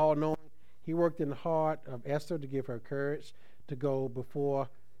 all-powerful, all-knowing, he worked in the heart of Esther to give her courage to go before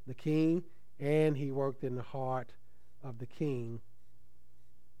the king, and he worked in the heart of the king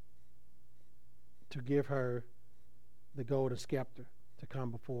to give her the golden scepter to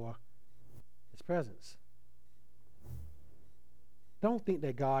come before his presence. Don't think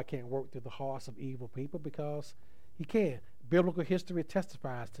that God can't work through the hearts of evil people, because he can. Biblical history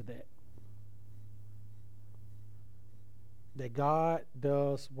testifies to that. That God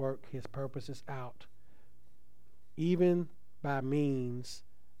does work his purposes out, even by means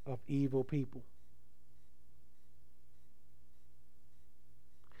of evil people.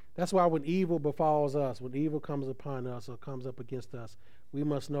 That's why when evil befalls us, when evil comes upon us or comes up against us, we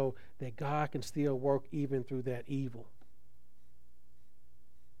must know that God can still work even through that evil.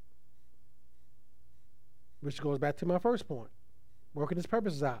 Which goes back to my first point. Working his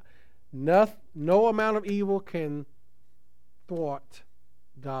purposes out. No amount of evil can thwart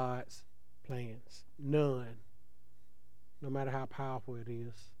God's plans. None. No matter how powerful it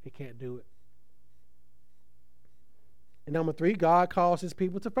is, it can't do it. And number 3, God calls his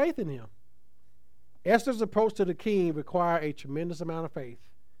people to faith in him. Esther's approach to the king required a tremendous amount of faith.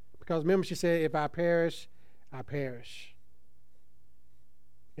 Because remember, she said, if I perish, I perish.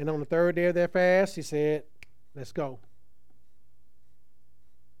 And on the 3rd day of their fast, she said, let's go.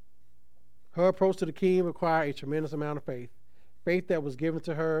 Her approach to the king required a tremendous amount of faith. Faith that was given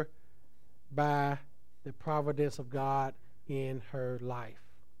to her by the providence of God in her life.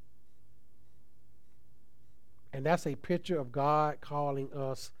 And that's a picture of God calling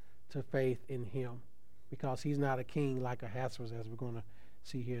us to faith in him, because he's not a king like Ahasuerus, as we're going to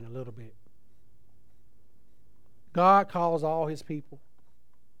see here in a little bit. God calls all his people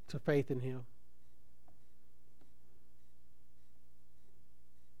to faith in him.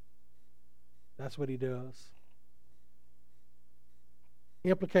 That's what he does.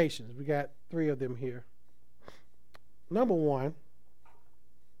 Implications. We got 3 of them here. Number 1,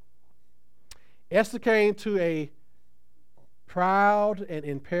 Esther came to a proud and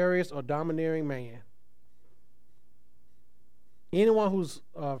imperious or domineering man. Anyone who's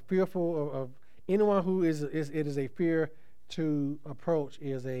fearful of anyone who it is a fear to approach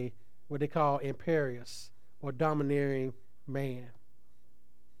is a what they call imperious or domineering man.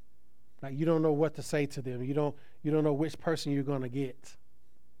 Like, you don't know what to say to them. You don't know which person you're going to get.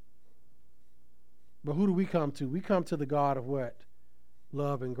 But who do we come to? We come to the God of what?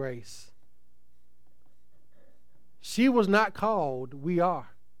 Love and grace. She was not called, we are.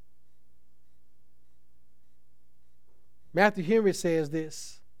 Matthew Henry says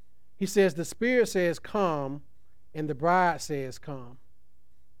this. He says, the Spirit says, come, and the bride says, come.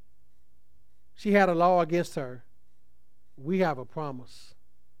 She had a law against her. We have a promise.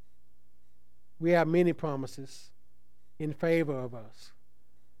 We have many promises in favor of us.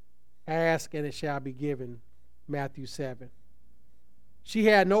 Ask, and it shall be given, Matthew 7. She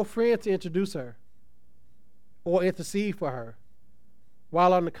had no friend to introduce her or intercede for her,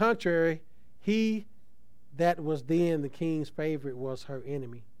 while on the contrary, he that was then the king's favorite was her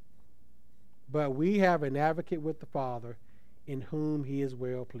enemy. But we have an advocate with the Father, in whom he is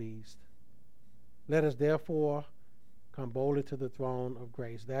well pleased. Let us therefore come boldly to the throne of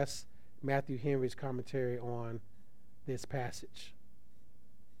grace. That's Matthew Henry's commentary on this passage.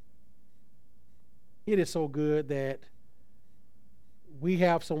 It is so good that we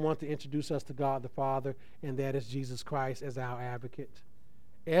have someone to introduce us to God the Father, and that is Jesus Christ as our advocate.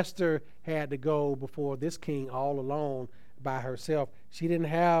 Esther had to go before this king all alone by herself. She didn't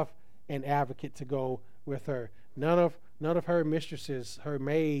have an advocate to go with her. None of her mistresses, her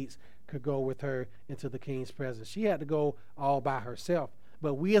maids, could go with her into the king's presence. She had to go all by herself.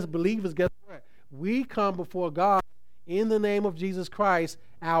 But we as believers, guess what? We come before God in the name of Jesus Christ,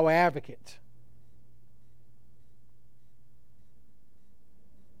 our advocate.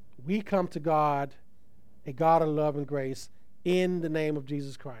 We come to God, a God of love and grace, in the name of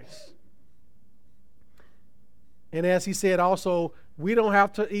Jesus Christ. And as he said also, we don't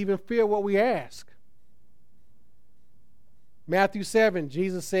have to even fear what we ask. Matthew 7,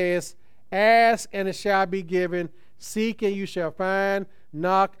 Jesus says, ask and it shall be given, seek and you shall find,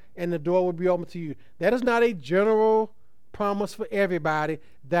 knock and the door will be open to you. That is not a general promise for everybody.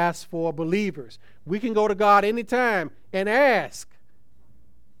 That's for believers. We can go to God anytime and ask,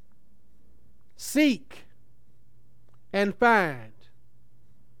 seek, and find.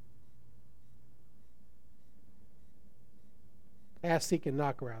 Ask, seek, and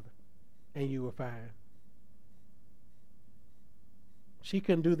knock, rather, and you will find. She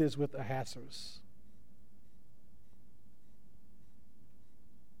couldn't do this with Ahasuerus.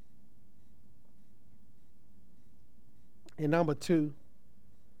 And number 2,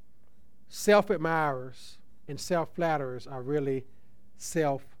 self-admirers and self-flatterers are really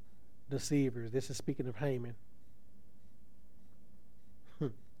self-deceivers. This is speaking of Haman.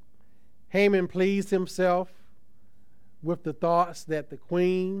 Haman pleased himself with the thoughts that the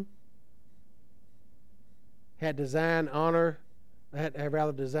queen had designed to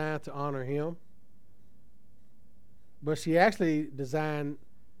honor him. But she actually designed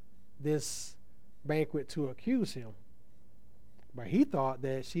this banquet to accuse him. But he thought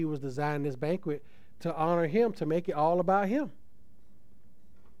that she was designing this banquet to honor him, to make it all about him.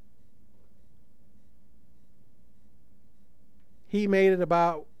 He made it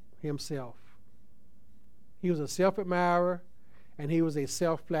about himself. He was a self-admirer and he was a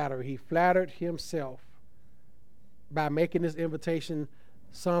self-flatterer. He flattered himself by making this invitation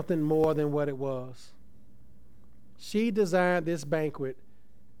something more than what it was. She designed this banquet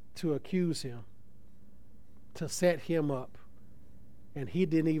to accuse him, to set him up. And he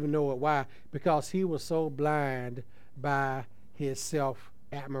didn't even know it. Why? Because he was so blind by his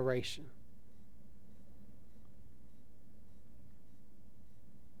self-admiration.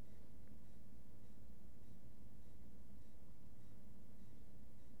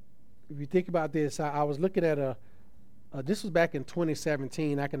 If you think about this, I was looking at this was back in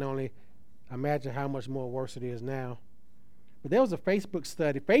 2017. I can only imagine how much more worse it is now. But there was a Facebook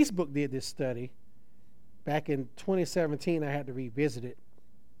study. Facebook did this study back in 2017. I had to revisit it.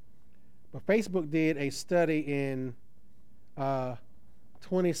 But Facebook did a study in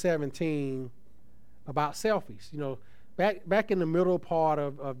 2017 about selfies. You know, back in the middle part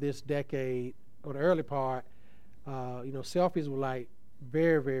of this decade, or the early part, selfies were like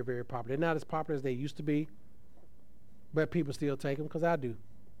very, very, very popular. They're not as popular as they used to be, but people still take them, because I do.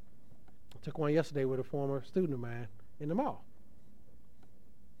 I took one yesterday with a former student of mine in the mall.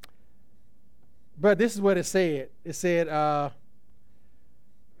 But this is what it said. It said, and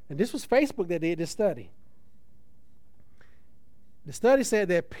this was Facebook that did this study. The study said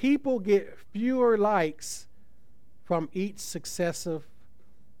that people get fewer likes from each successive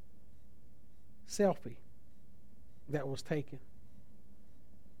selfie that was taken.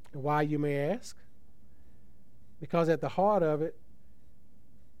 And why, you may ask? Because at the heart of it,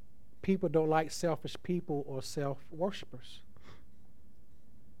 people don't like selfish people or self-worshipers.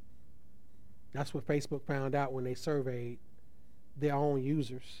 That's what Facebook found out when they surveyed their own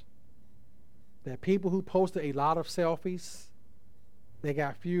users. That people who posted a lot of selfies, they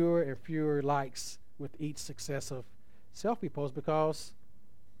got fewer and fewer likes with each successive selfie post, because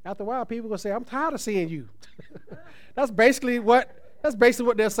after a while people will say, I'm tired of seeing you. That's basically what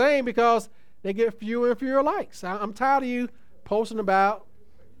they're saying, because they get fewer and fewer likes. I'm tired of you posting about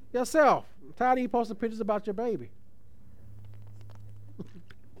yourself. I'm tired of you posting pictures about your baby.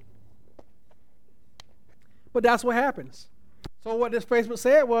 But that's what happens. So what this Facebook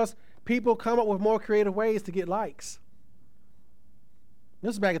said was, people come up with more creative ways to get likes. This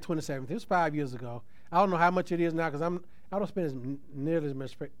was back in 2017. This was 5 years ago. I don't know how much it is now, because I don't spend nearly as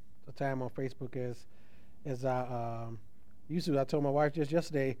much time on Facebook as I used to. I told my wife just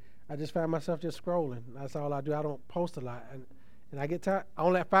yesterday, I just found myself just scrolling. That's all I do. I don't post a lot. And I get tired.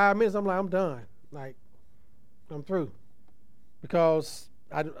 Only at 5 minutes, I'm like, I'm done. Like, I'm through. Because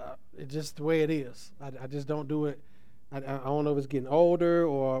it's just the way it is. I just don't do it. I don't know if it's getting older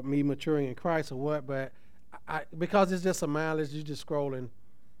or me maturing in Christ or what, but because it's just a mindless, you just scrolling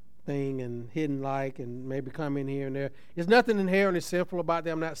thing and hitting like and maybe come in here and there. There's nothing inherently sinful about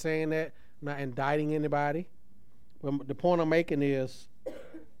that. I'm not saying that. I'm not indicting anybody. But the point I'm making is there's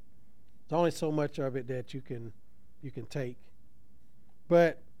only so much of it that you can take.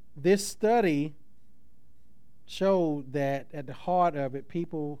 But this study showed that at the heart of it,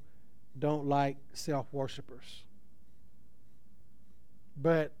 people don't like self-worshipers.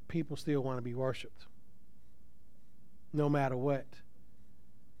 But people still want to be worshiped. No matter what.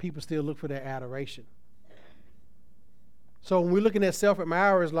 People still look for that adoration. So when we're looking at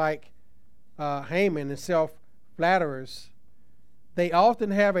self-admirers like Haman and self-flatterers, they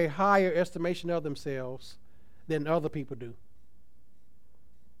often have a higher estimation of themselves than other people do.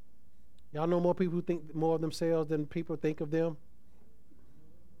 Y'all know more people who think more of themselves than people think of them?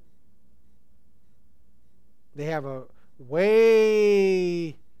 They have a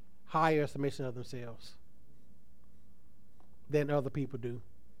way higher estimation of themselves than other people do.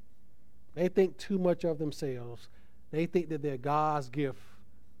 They think too much of themselves. They think that they're God's gift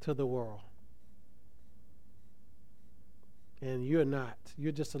to the world. And you're not.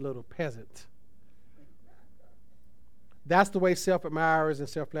 You're just a little peasant. That's the way self-admirers and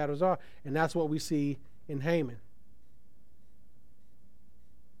self-flatterers are. And that's what we see in Haman.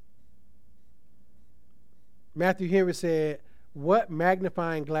 Matthew Henry said, "What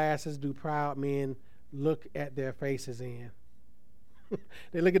magnifying glasses do proud men look at their faces in?"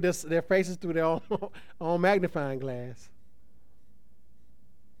 They look at their faces through their own magnifying glass.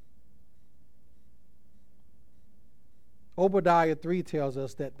 Obadiah 3 tells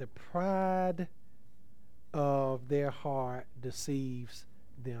us that the pride of their heart deceives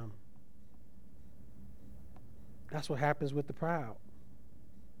them. That's what happens with the proud.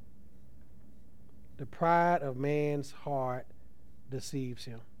 The pride of man's heart deceives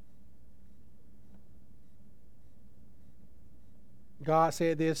him. God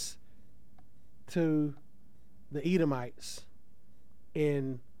said this to the Edomites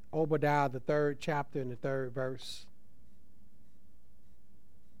in Obadiah, the 3rd chapter and the 3rd verse.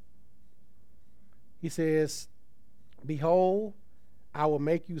 He says, "Behold, I will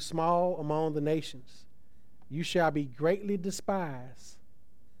make you small among the nations. You shall be greatly despised.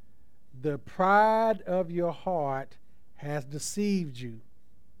 The pride of your heart has deceived you."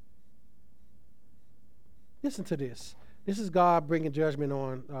 Listen to this. This is God bringing judgment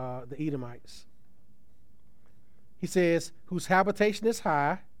on the Edomites. He says, "Whose habitation is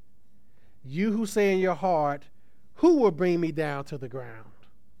high, you who say in your heart, who will bring me down to the ground?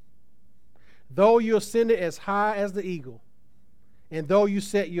 Though you ascended as high as the eagle, and though you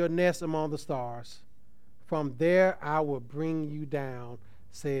set your nest among the stars, from there I will bring you down,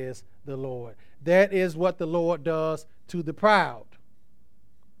 says the Lord." That is what the Lord does to the proud.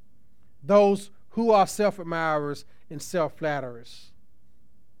 Those who are self-admirers and self-flatterers.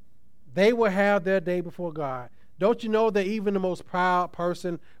 They will have their day before God. Don't you know that even the most proud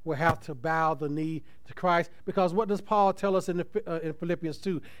person will have to bow the knee to Christ? Because what does Paul tell us in Philippians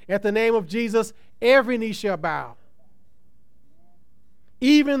 2? At the name of Jesus, every knee shall bow.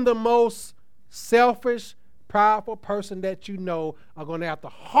 Even the most selfish, prideful person that you know are going to have to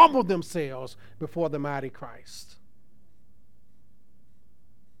humble themselves before the mighty Christ.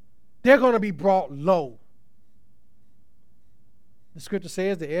 They're going to be brought low. The scripture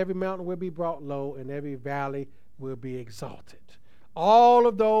says that every mountain will be brought low and every valley will be exalted. All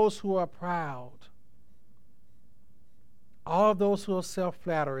of those who are proud, all of those who are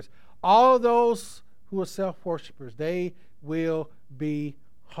self-flatterers, all of those who are self-worshipers, they will be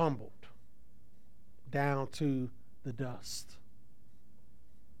humbled down to the dust.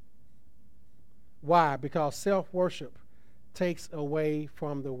 Why? Because self-worship takes away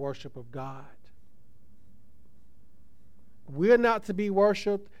from the worship of God. We're not to be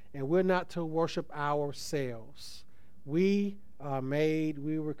worshiped, and we're not to worship ourselves. We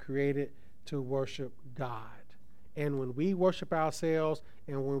were created to worship God. And when we worship ourselves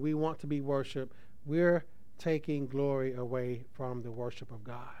and when we want to be worshiped, we're taking glory away from the worship of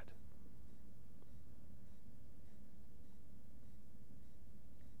God.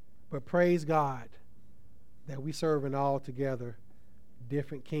 But praise God that we serve an altogether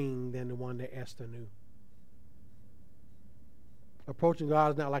different king than the one that Esther knew. Approaching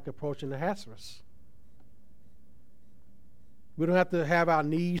God is not like approaching the Ahasuerus. We don't have to have our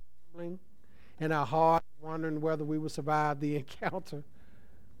knees trembling and our heart wondering whether we will survive the encounter.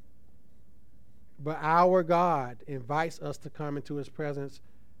 But our God invites us to come into his presence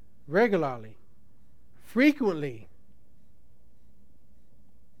regularly, frequently.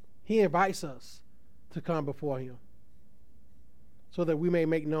 He invites us to come before him. so that we may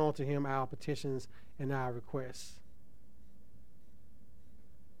make known to him our petitions and our requests.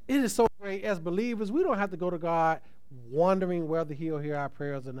 It is so great as believers, we don't have to go to God wondering whether he'll hear our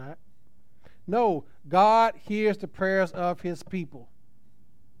prayers or not. No, God hears the prayers of his people.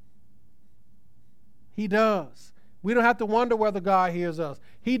 He does. We don't have to wonder whether God hears us.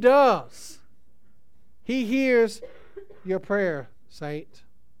 He does. He hears your prayer, saint.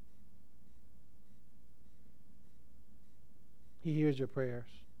 He hears your prayers.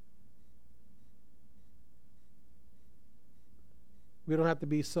 We don't have to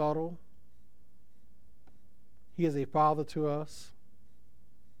be subtle. He is a father to us.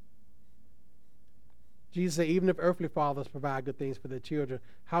 Jesus said, even if earthly fathers provide good things for their children,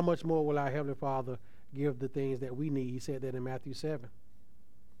 how much more will our Heavenly Father give the things that we need? He said that in Matthew 7.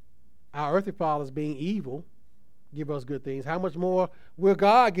 Our earthly fathers, being evil, give us good things. How much more will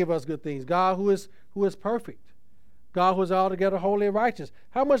God give us good things? God who is perfect. God who is altogether holy and righteous.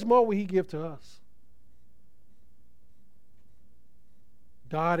 How much more will he give to us?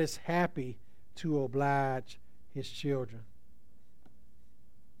 God is happy to oblige his children.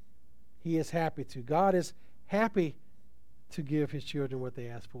 He is happy to. God is happy to give his children what they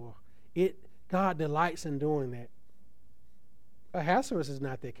ask for. God delights in doing that. Ahasuerus is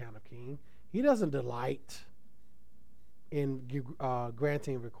not that kind of king. He doesn't delight in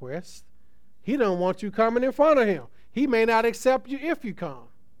granting requests. He don't want you coming in front of him. He may not accept you if you come.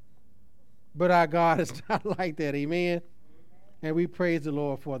 But our God is not like that. Amen. And we praise the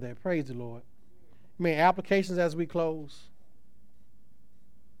Lord for that. Praise the Lord. Amen. Applications as we close.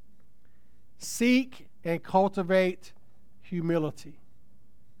 Seek and cultivate humility.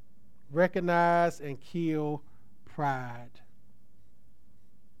 Recognize and kill pride.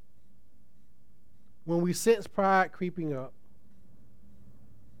 When we sense pride creeping up,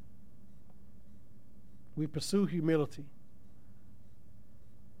 we pursue humility.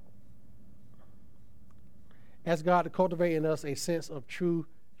 Ask God to cultivate in us a sense of true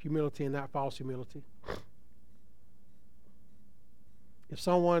humility and not false humility. If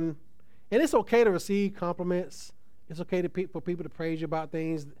someone, and it's okay to receive compliments. It's okay for people to praise you about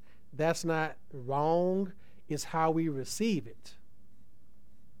things. That's not wrong. It's how we receive it.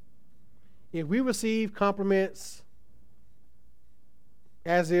 If we receive compliments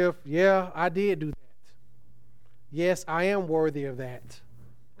as if, yeah, I did do that. Yes, I am worthy of that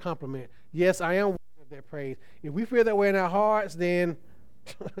compliment. Yes, I am worthy of that praise. If we feel that way in our hearts, then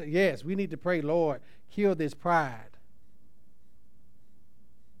yes, we need to pray, Lord, kill this pride.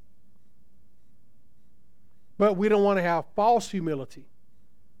 But we don't want to have false humility,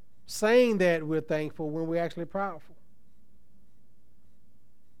 saying that we're thankful when we're actually proudful.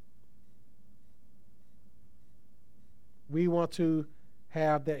 We want to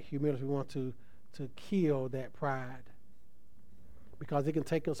have that humility. We want to kill that pride, because it can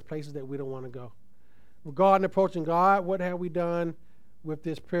take us places that we don't want to go. Regarding approaching God, what have we done with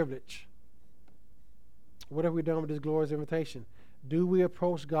this privilege? What have we done with this glorious invitation? Do we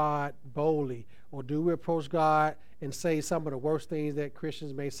approach God boldly, or do we approach God and say some of the worst things that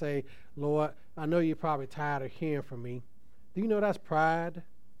Christians may say? Lord, I know you're probably tired of hearing from me. Do you know that's pride?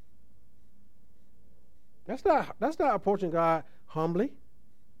 That's not approaching God humbly.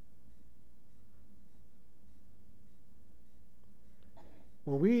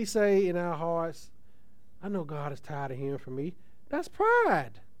 When we say in our hearts, I know God is tired of hearing from me, that's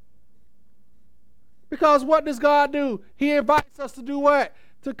pride. Because what does God do? He invites us to do what?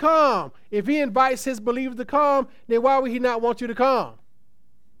 To come. If he invites his believers to come, then why would he not want you to come?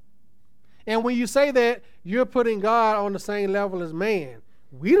 And when you say that, you're putting God on the same level as man.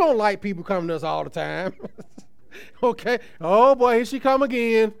 We don't like people coming to us all the time. Okay. Oh boy, here she come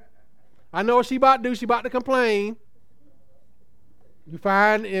again. I know what she about to do. She about to complain. You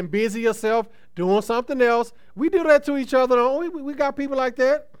find and busy yourself doing something else. We do that to each other, don't we? We got people like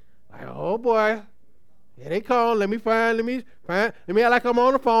that. Like, oh boy, here they come. Let me act like I'm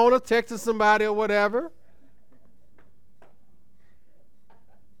on the phone or texting somebody or whatever.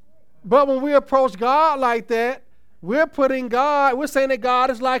 But when we approach God like that, we're saying that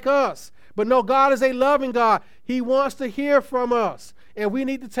God is like us. But no, God is a loving God. He wants to hear from us. And we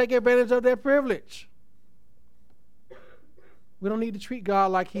need to take advantage of that privilege. We don't need to treat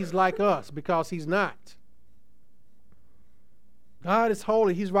God like he's like us, because he's not. God is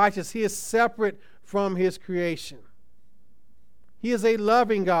holy. He's righteous. He is separate from his creation. He is a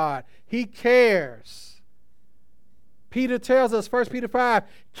loving God. He cares. Peter tells us, 1 Peter 5,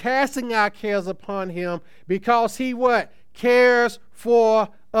 casting our cares upon him, because he what? Cares for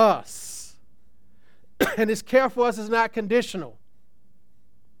us. And his care for us is not conditional.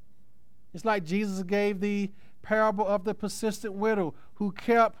 It's like Jesus gave the parable of the persistent widow who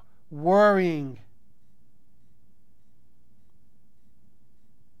kept worrying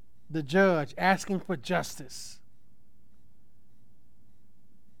the judge, asking for justice.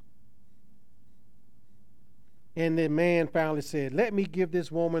 And the man finally said, let me give this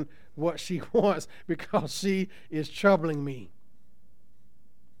woman what she wants because she is troubling me.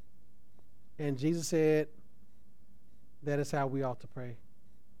 And Jesus said, that is how we ought to pray.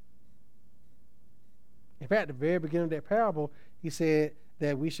 In fact, at the very beginning of that parable, he said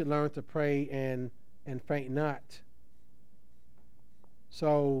that we should learn to pray and faint not.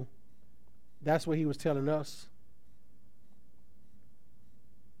 So that's what he was telling us.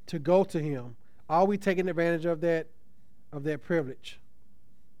 To go to him. Are we taking advantage of that privilege?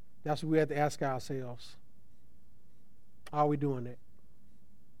 That's what we have to ask ourselves. Are we doing that?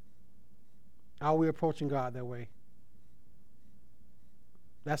 Are we approaching God that way?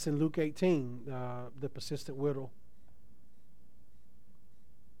 That's in Luke 18, the persistent widow.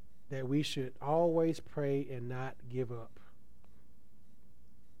 That we should always pray and not give up.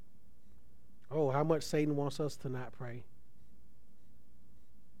 Oh, how much Satan wants us to not pray.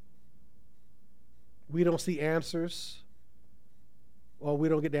 We don't see answers, or we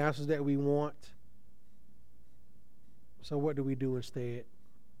don't get the answers that we want. So what do we do instead?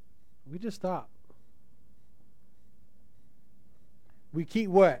 We just stop. We keep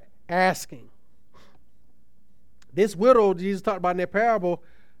what? Asking. This widow Jesus talked about in that parable,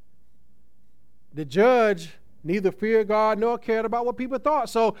 the judge neither feared God nor cared about what people thought.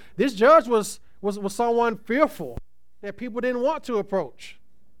 So this judge was someone fearful that people didn't want to approach.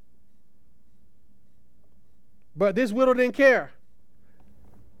 But this widow didn't care.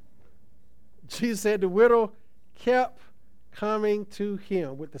 Jesus said the widow kept coming to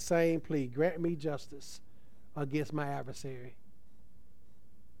him with the same plea, grant me justice against my adversary.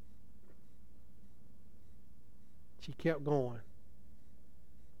 She kept going.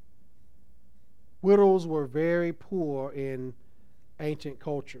 Widows were very poor in ancient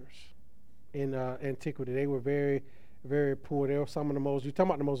cultures, in antiquity. They were very, very poor. They were some of the most, you're talking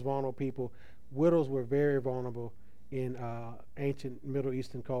about the most vulnerable people. Widows were very vulnerable in ancient Middle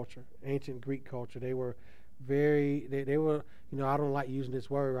Eastern culture, ancient Greek culture. They were very, they were, I don't like using this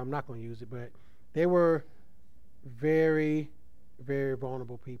word. I'm not going to use it, but they were very, very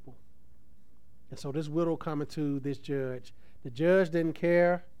vulnerable people. And so this widow coming to this judge, the judge didn't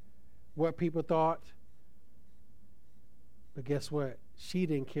care what people thought, but guess what? She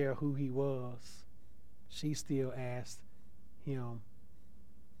didn't care who he was. She still asked him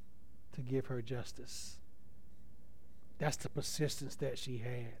to give her justice. That's the persistence that she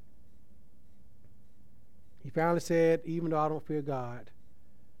had. He finally said, even though I don't fear God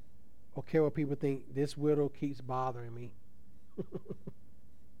or care what people think, this widow keeps bothering me.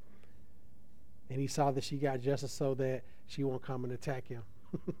 And he saw that she got justice so that she won't come and attack him.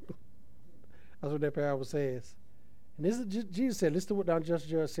 That's what that parable says. And this is Jesus said, listen to what the unjust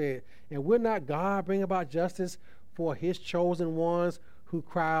judge said. And will not God bring about justice for his chosen ones who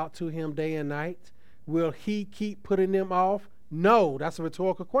cry out to him day and night? Will he keep putting them off? No, that's a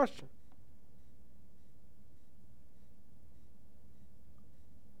rhetorical question.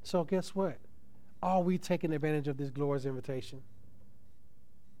 So guess what? Are we taking advantage of this glorious invitation?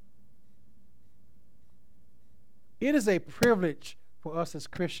 It is a privilege for us as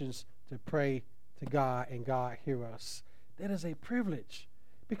Christians to pray to God and God hear us. That is a privilege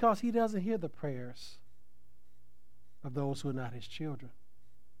because he doesn't hear the prayers of those who are not his children.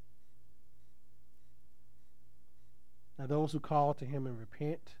 Now, those who call to him and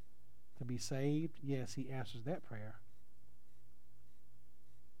repent to be saved, yes, he answers that prayer.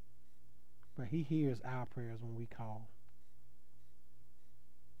 But he hears our prayers when we call.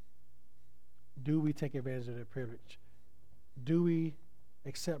 Do we take advantage of that privilege? Do we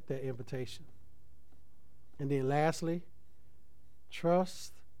accept that invitation? And then lastly,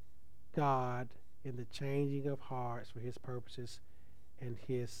 trust God in the changing of hearts for his purposes and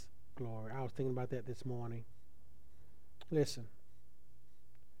his glory. I was thinking about that this morning. Listen,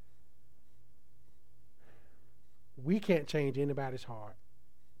 we can't change anybody's heart.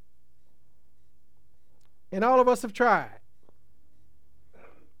 And all of us have tried.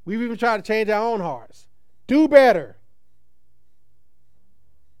 We've even tried to change our own hearts. Do better.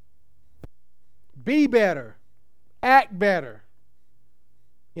 Be better. Act better.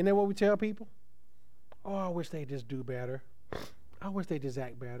 Isn't that what we tell people? Oh, I wish they just do better. I wish they just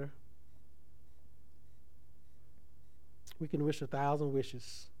act better. We can wish 1,000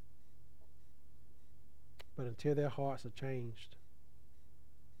 wishes. But until their hearts are changed,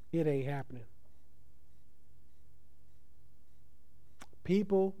 it ain't happening.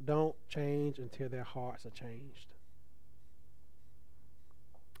 People don't change until their hearts are changed.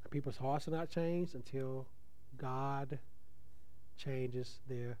 People's hearts are not changed until God changes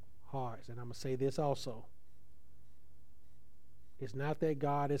their hearts. And I'm going to say this also. It's not that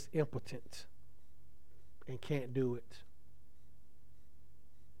God is impotent and can't do it.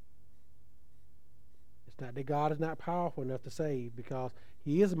 It's not that God is not powerful enough to save, because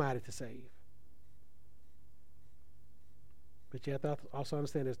he is mighty to save. But you have to also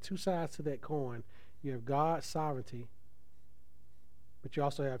understand there's two sides to that coin. You have God's sovereignty, but you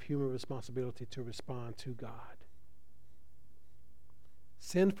also have human responsibility to respond to God.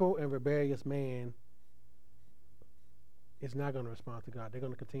 Sinful and rebellious man is not going to respond to God. They're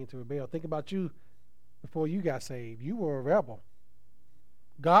going to continue to rebel. Think about you before you got saved. You were a rebel.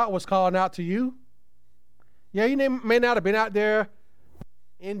 God was calling out to you. Yeah, you may not have been out there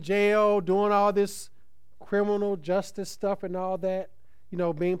in jail doing all this criminal justice stuff and all that,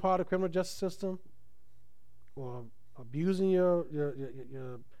 being part of the criminal justice system, or abusing your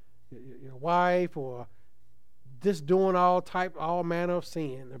wife, or just doing all manner of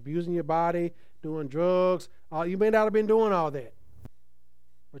sin, abusing your body, doing drugs. You may not have been doing all that,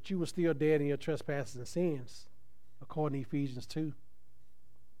 but you were still dead in your trespasses and sins, according to Ephesians 2.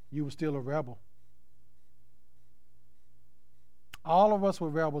 You were still a rebel. All of us were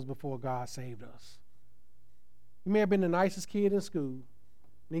rebels before God saved us. You may have been the nicest kid in school,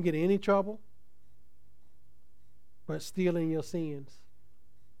 didn't get in any trouble, but still in your sins,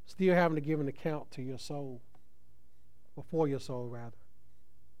 still having to give an account to your soul, or for your soul, rather.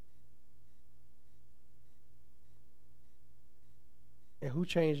 And who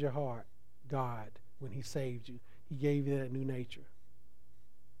changed your heart? God, when he saved you. He gave you that new nature.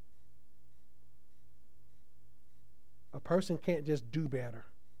 A person can't just do better.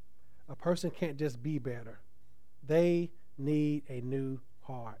 A person can't just be better. They need a new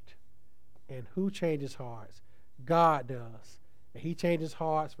heart. And who changes hearts? God does. And he changes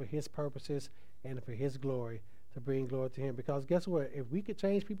hearts for his purposes and for his glory, to bring glory to him. Because guess what? If we could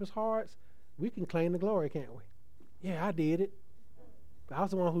change people's hearts, we can claim the glory, can't we? Yeah, I did it. I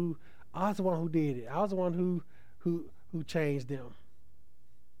was the one who did it. I was the one who changed them.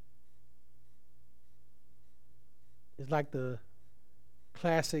 It's like the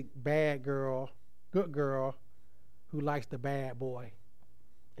classic bad girl, good girl, who likes the bad boy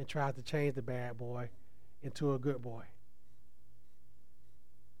and tries to change the bad boy into a good boy.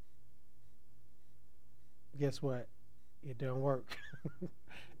 Guess what? It doesn't work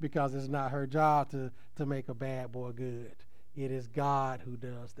because it's not her job to make a bad boy good. It is God who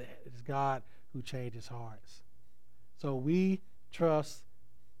does that. It is God who changes hearts. So we trust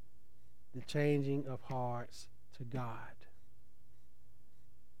the changing of hearts to God.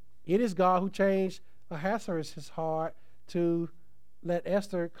 It is God who changed Ahasuerus' heart to let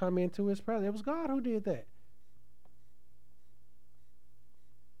Esther come into his presence. It was God who did that.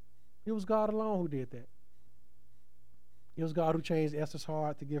 It was God alone who did that. It was God who changed Esther's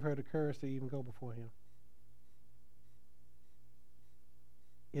heart to give her the courage to even go before him.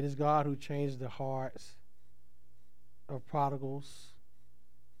 It is God who changed the hearts of prodigals,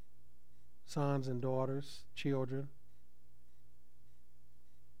 sons and daughters, children,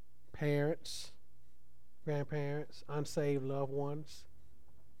 parents, grandparents, unsaved loved ones.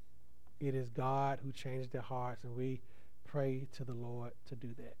 It is God who changed their hearts, and we pray to the Lord to do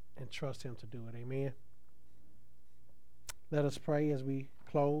that and trust him to do it. Amen. Let us pray as we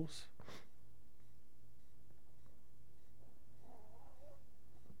close.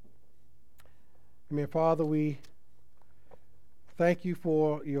 Amen. Father, we thank you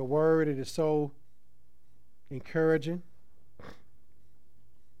for your word. It is so encouraging.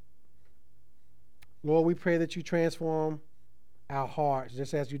 Lord, we pray that you transform our hearts,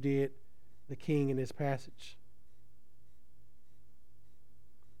 just as you did the king in this passage.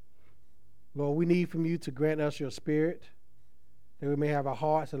 Lord, we need from you to grant us your spirit, that we may have our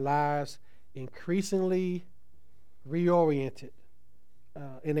hearts and lives increasingly reoriented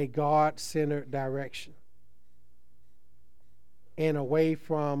in a God-centered direction and away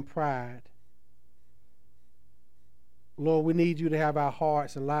from pride. Lord, we need you to have our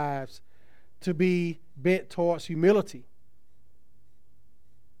hearts and lives to be bent towards humility.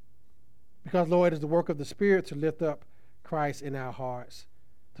 Because, Lord, it is the work of the Spirit to lift up Christ in our hearts,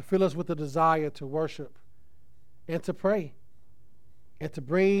 to fill us with the desire to worship and to pray, and to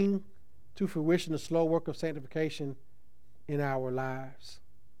bring to fruition the slow work of sanctification in our lives.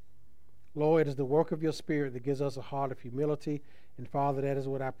 Lord, it is the work of your Spirit that gives us a heart of humility. And, Father, that is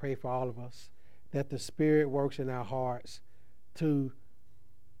what I pray for all of us, that the Spirit works in our hearts to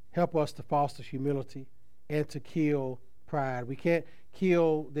help us to foster humility and to kill pride. We can't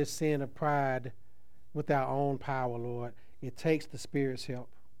kill this sin of pride with our own power, Lord. It takes the Spirit's help.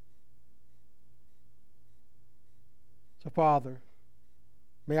 So, Father,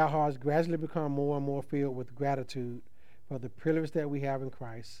 may our hearts gradually become more and more filled with gratitude for the privilege that we have in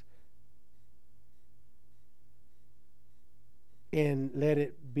Christ. And let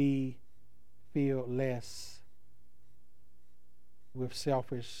it be filled less with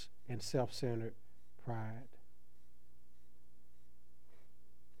selfish and self-centered pride.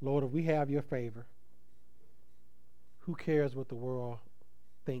 Lord, if we have your favor, who cares what the world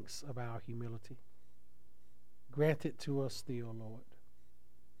thinks of our humility? Grant it to us still, Lord.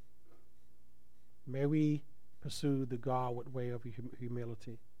 May we pursue the Godward way of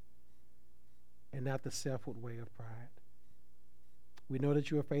humility and not the selfward way of pride. We know that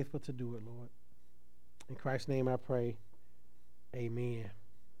you are faithful to do it, Lord. In Christ's name I pray, amen.